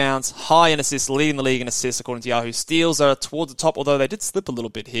in rebounds, high in assists, leading the league in assists according to Yahoo. Steals are towards the top, although they did slip a little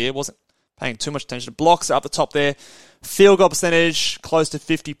bit here. Wasn't paying too much attention. Blocks are up the top there. Field goal percentage, close to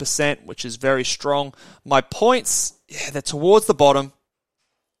 50%, which is very strong. My points, they're towards the bottom,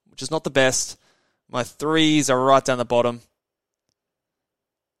 which is not the best. My threes are right down the bottom.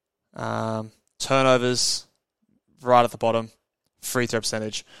 Turnovers, right at the bottom. Free throw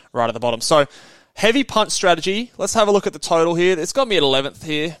percentage, right at the bottom. So, heavy punch strategy. Let's have a look at the total here. It's got me at 11th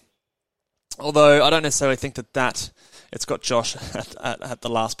here. Although, I don't necessarily think that it's got Josh at the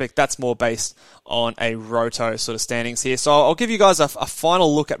last pick. That's more based on a roto sort of standings here. So, I'll give you guys a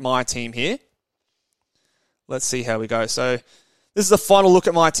final look at my team here. Let's see how we go. So, this is a final look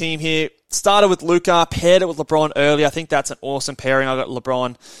at my team here. Started with Luka, paired it with LeBron early. I think that's an awesome pairing. I got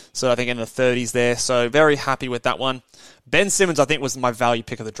LeBron, so I think in the 30s there. So very happy with that one. Ben Simmons, I think, was my value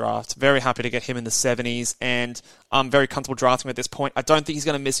pick of the draft. Very happy to get him in the 70s, and I'm very comfortable drafting him at this point. I don't think he's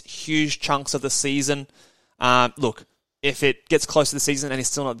going to miss huge chunks of the season. Look, if it gets close to the season and he's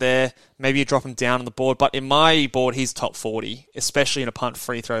still not there, maybe you drop him down on the board. But in my board, he's top 40, especially in a punt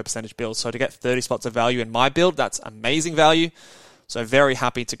free throw percentage build. So to get 30 spots of value in my build, that's amazing value. So very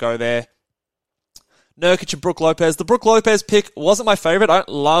happy to go there. Nurkic and Brook Lopez. The Brook Lopez pick wasn't my favorite. I don't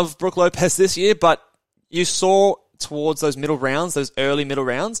love Brook Lopez this year, but you saw towards those middle rounds, those early middle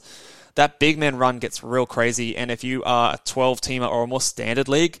rounds, that big man run gets real crazy. And if you are a 12-teamer or a more standard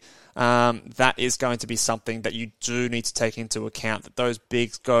league, that is going to be something that you do need to take into account, that those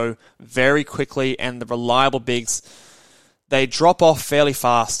bigs go very quickly, and the reliable bigs, they drop off fairly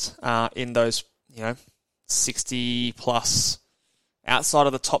fast in those, 60 plus. Outside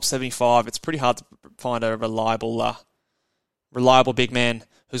of the top 75, it's pretty hard to find a reliable big man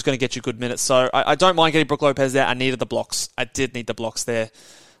who's going to get you good minutes. So I don't mind getting Brook Lopez there. I needed the blocks. I did need the blocks there.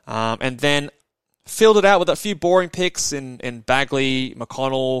 And then filled it out with a few boring picks in Bagley,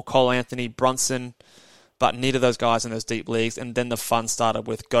 McConnell, Cole Anthony, Brunson, but neither of those guys in those deep leagues. And then the fun started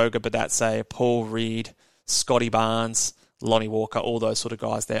with Goga Badatse, Paul Reed, Scotty Barnes, Lonnie Walker, all those sort of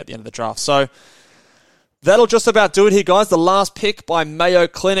guys there at the end of the draft. So that'll just about do it here, guys. The last pick by Mayo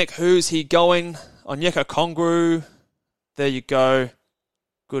Clinic. Who's he going? Onyeka Okongwu. There you go.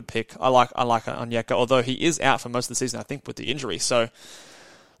 Good pick. I like Onyeka, although he is out for most of the season, I think, with the injury. So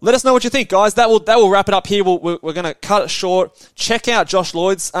let us know what you think, guys. That will wrap it up here. We're going to cut it short. Check out Josh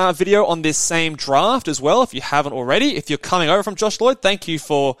Lloyd's video on this same draft as well, if you haven't already. If you're coming over from Josh Lloyd, thank you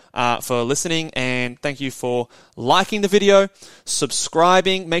for listening, and thank you for liking the video,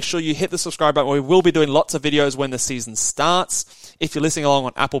 subscribing. Make sure you hit the subscribe button. We will be doing lots of videos when the season starts. If you're listening along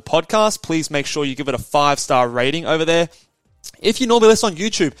on Apple Podcasts, please make sure you give it a 5-star rating over there. If you normally listen on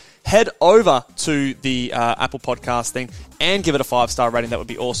YouTube, head over to the Apple Podcast thing and give it a 5-star rating. That would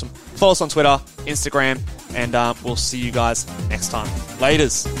be awesome. Follow us on Twitter, Instagram, and we'll see you guys next time.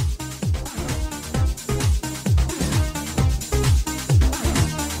 Laters.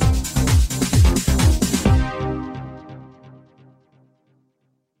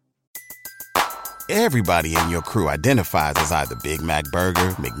 Everybody in your crew identifies as either Big Mac Burger,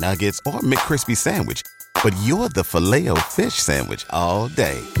 McNuggets, or McCrispy Sandwich. But you're the Filet-O-Fish Sandwich all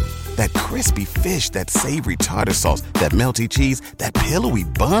day. That crispy fish, that savory tartar sauce, that melty cheese, that pillowy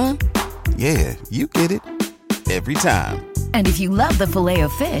bun. Yeah, you get it. Every time. And if you love the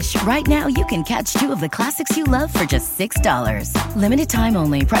Filet-O-Fish, right now you can catch 2 of the classics you love for just $6. Limited time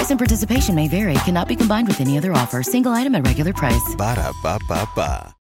only. Price and participation may vary. Cannot be combined with any other offer. Single item at regular price. Ba-da-ba-ba-ba.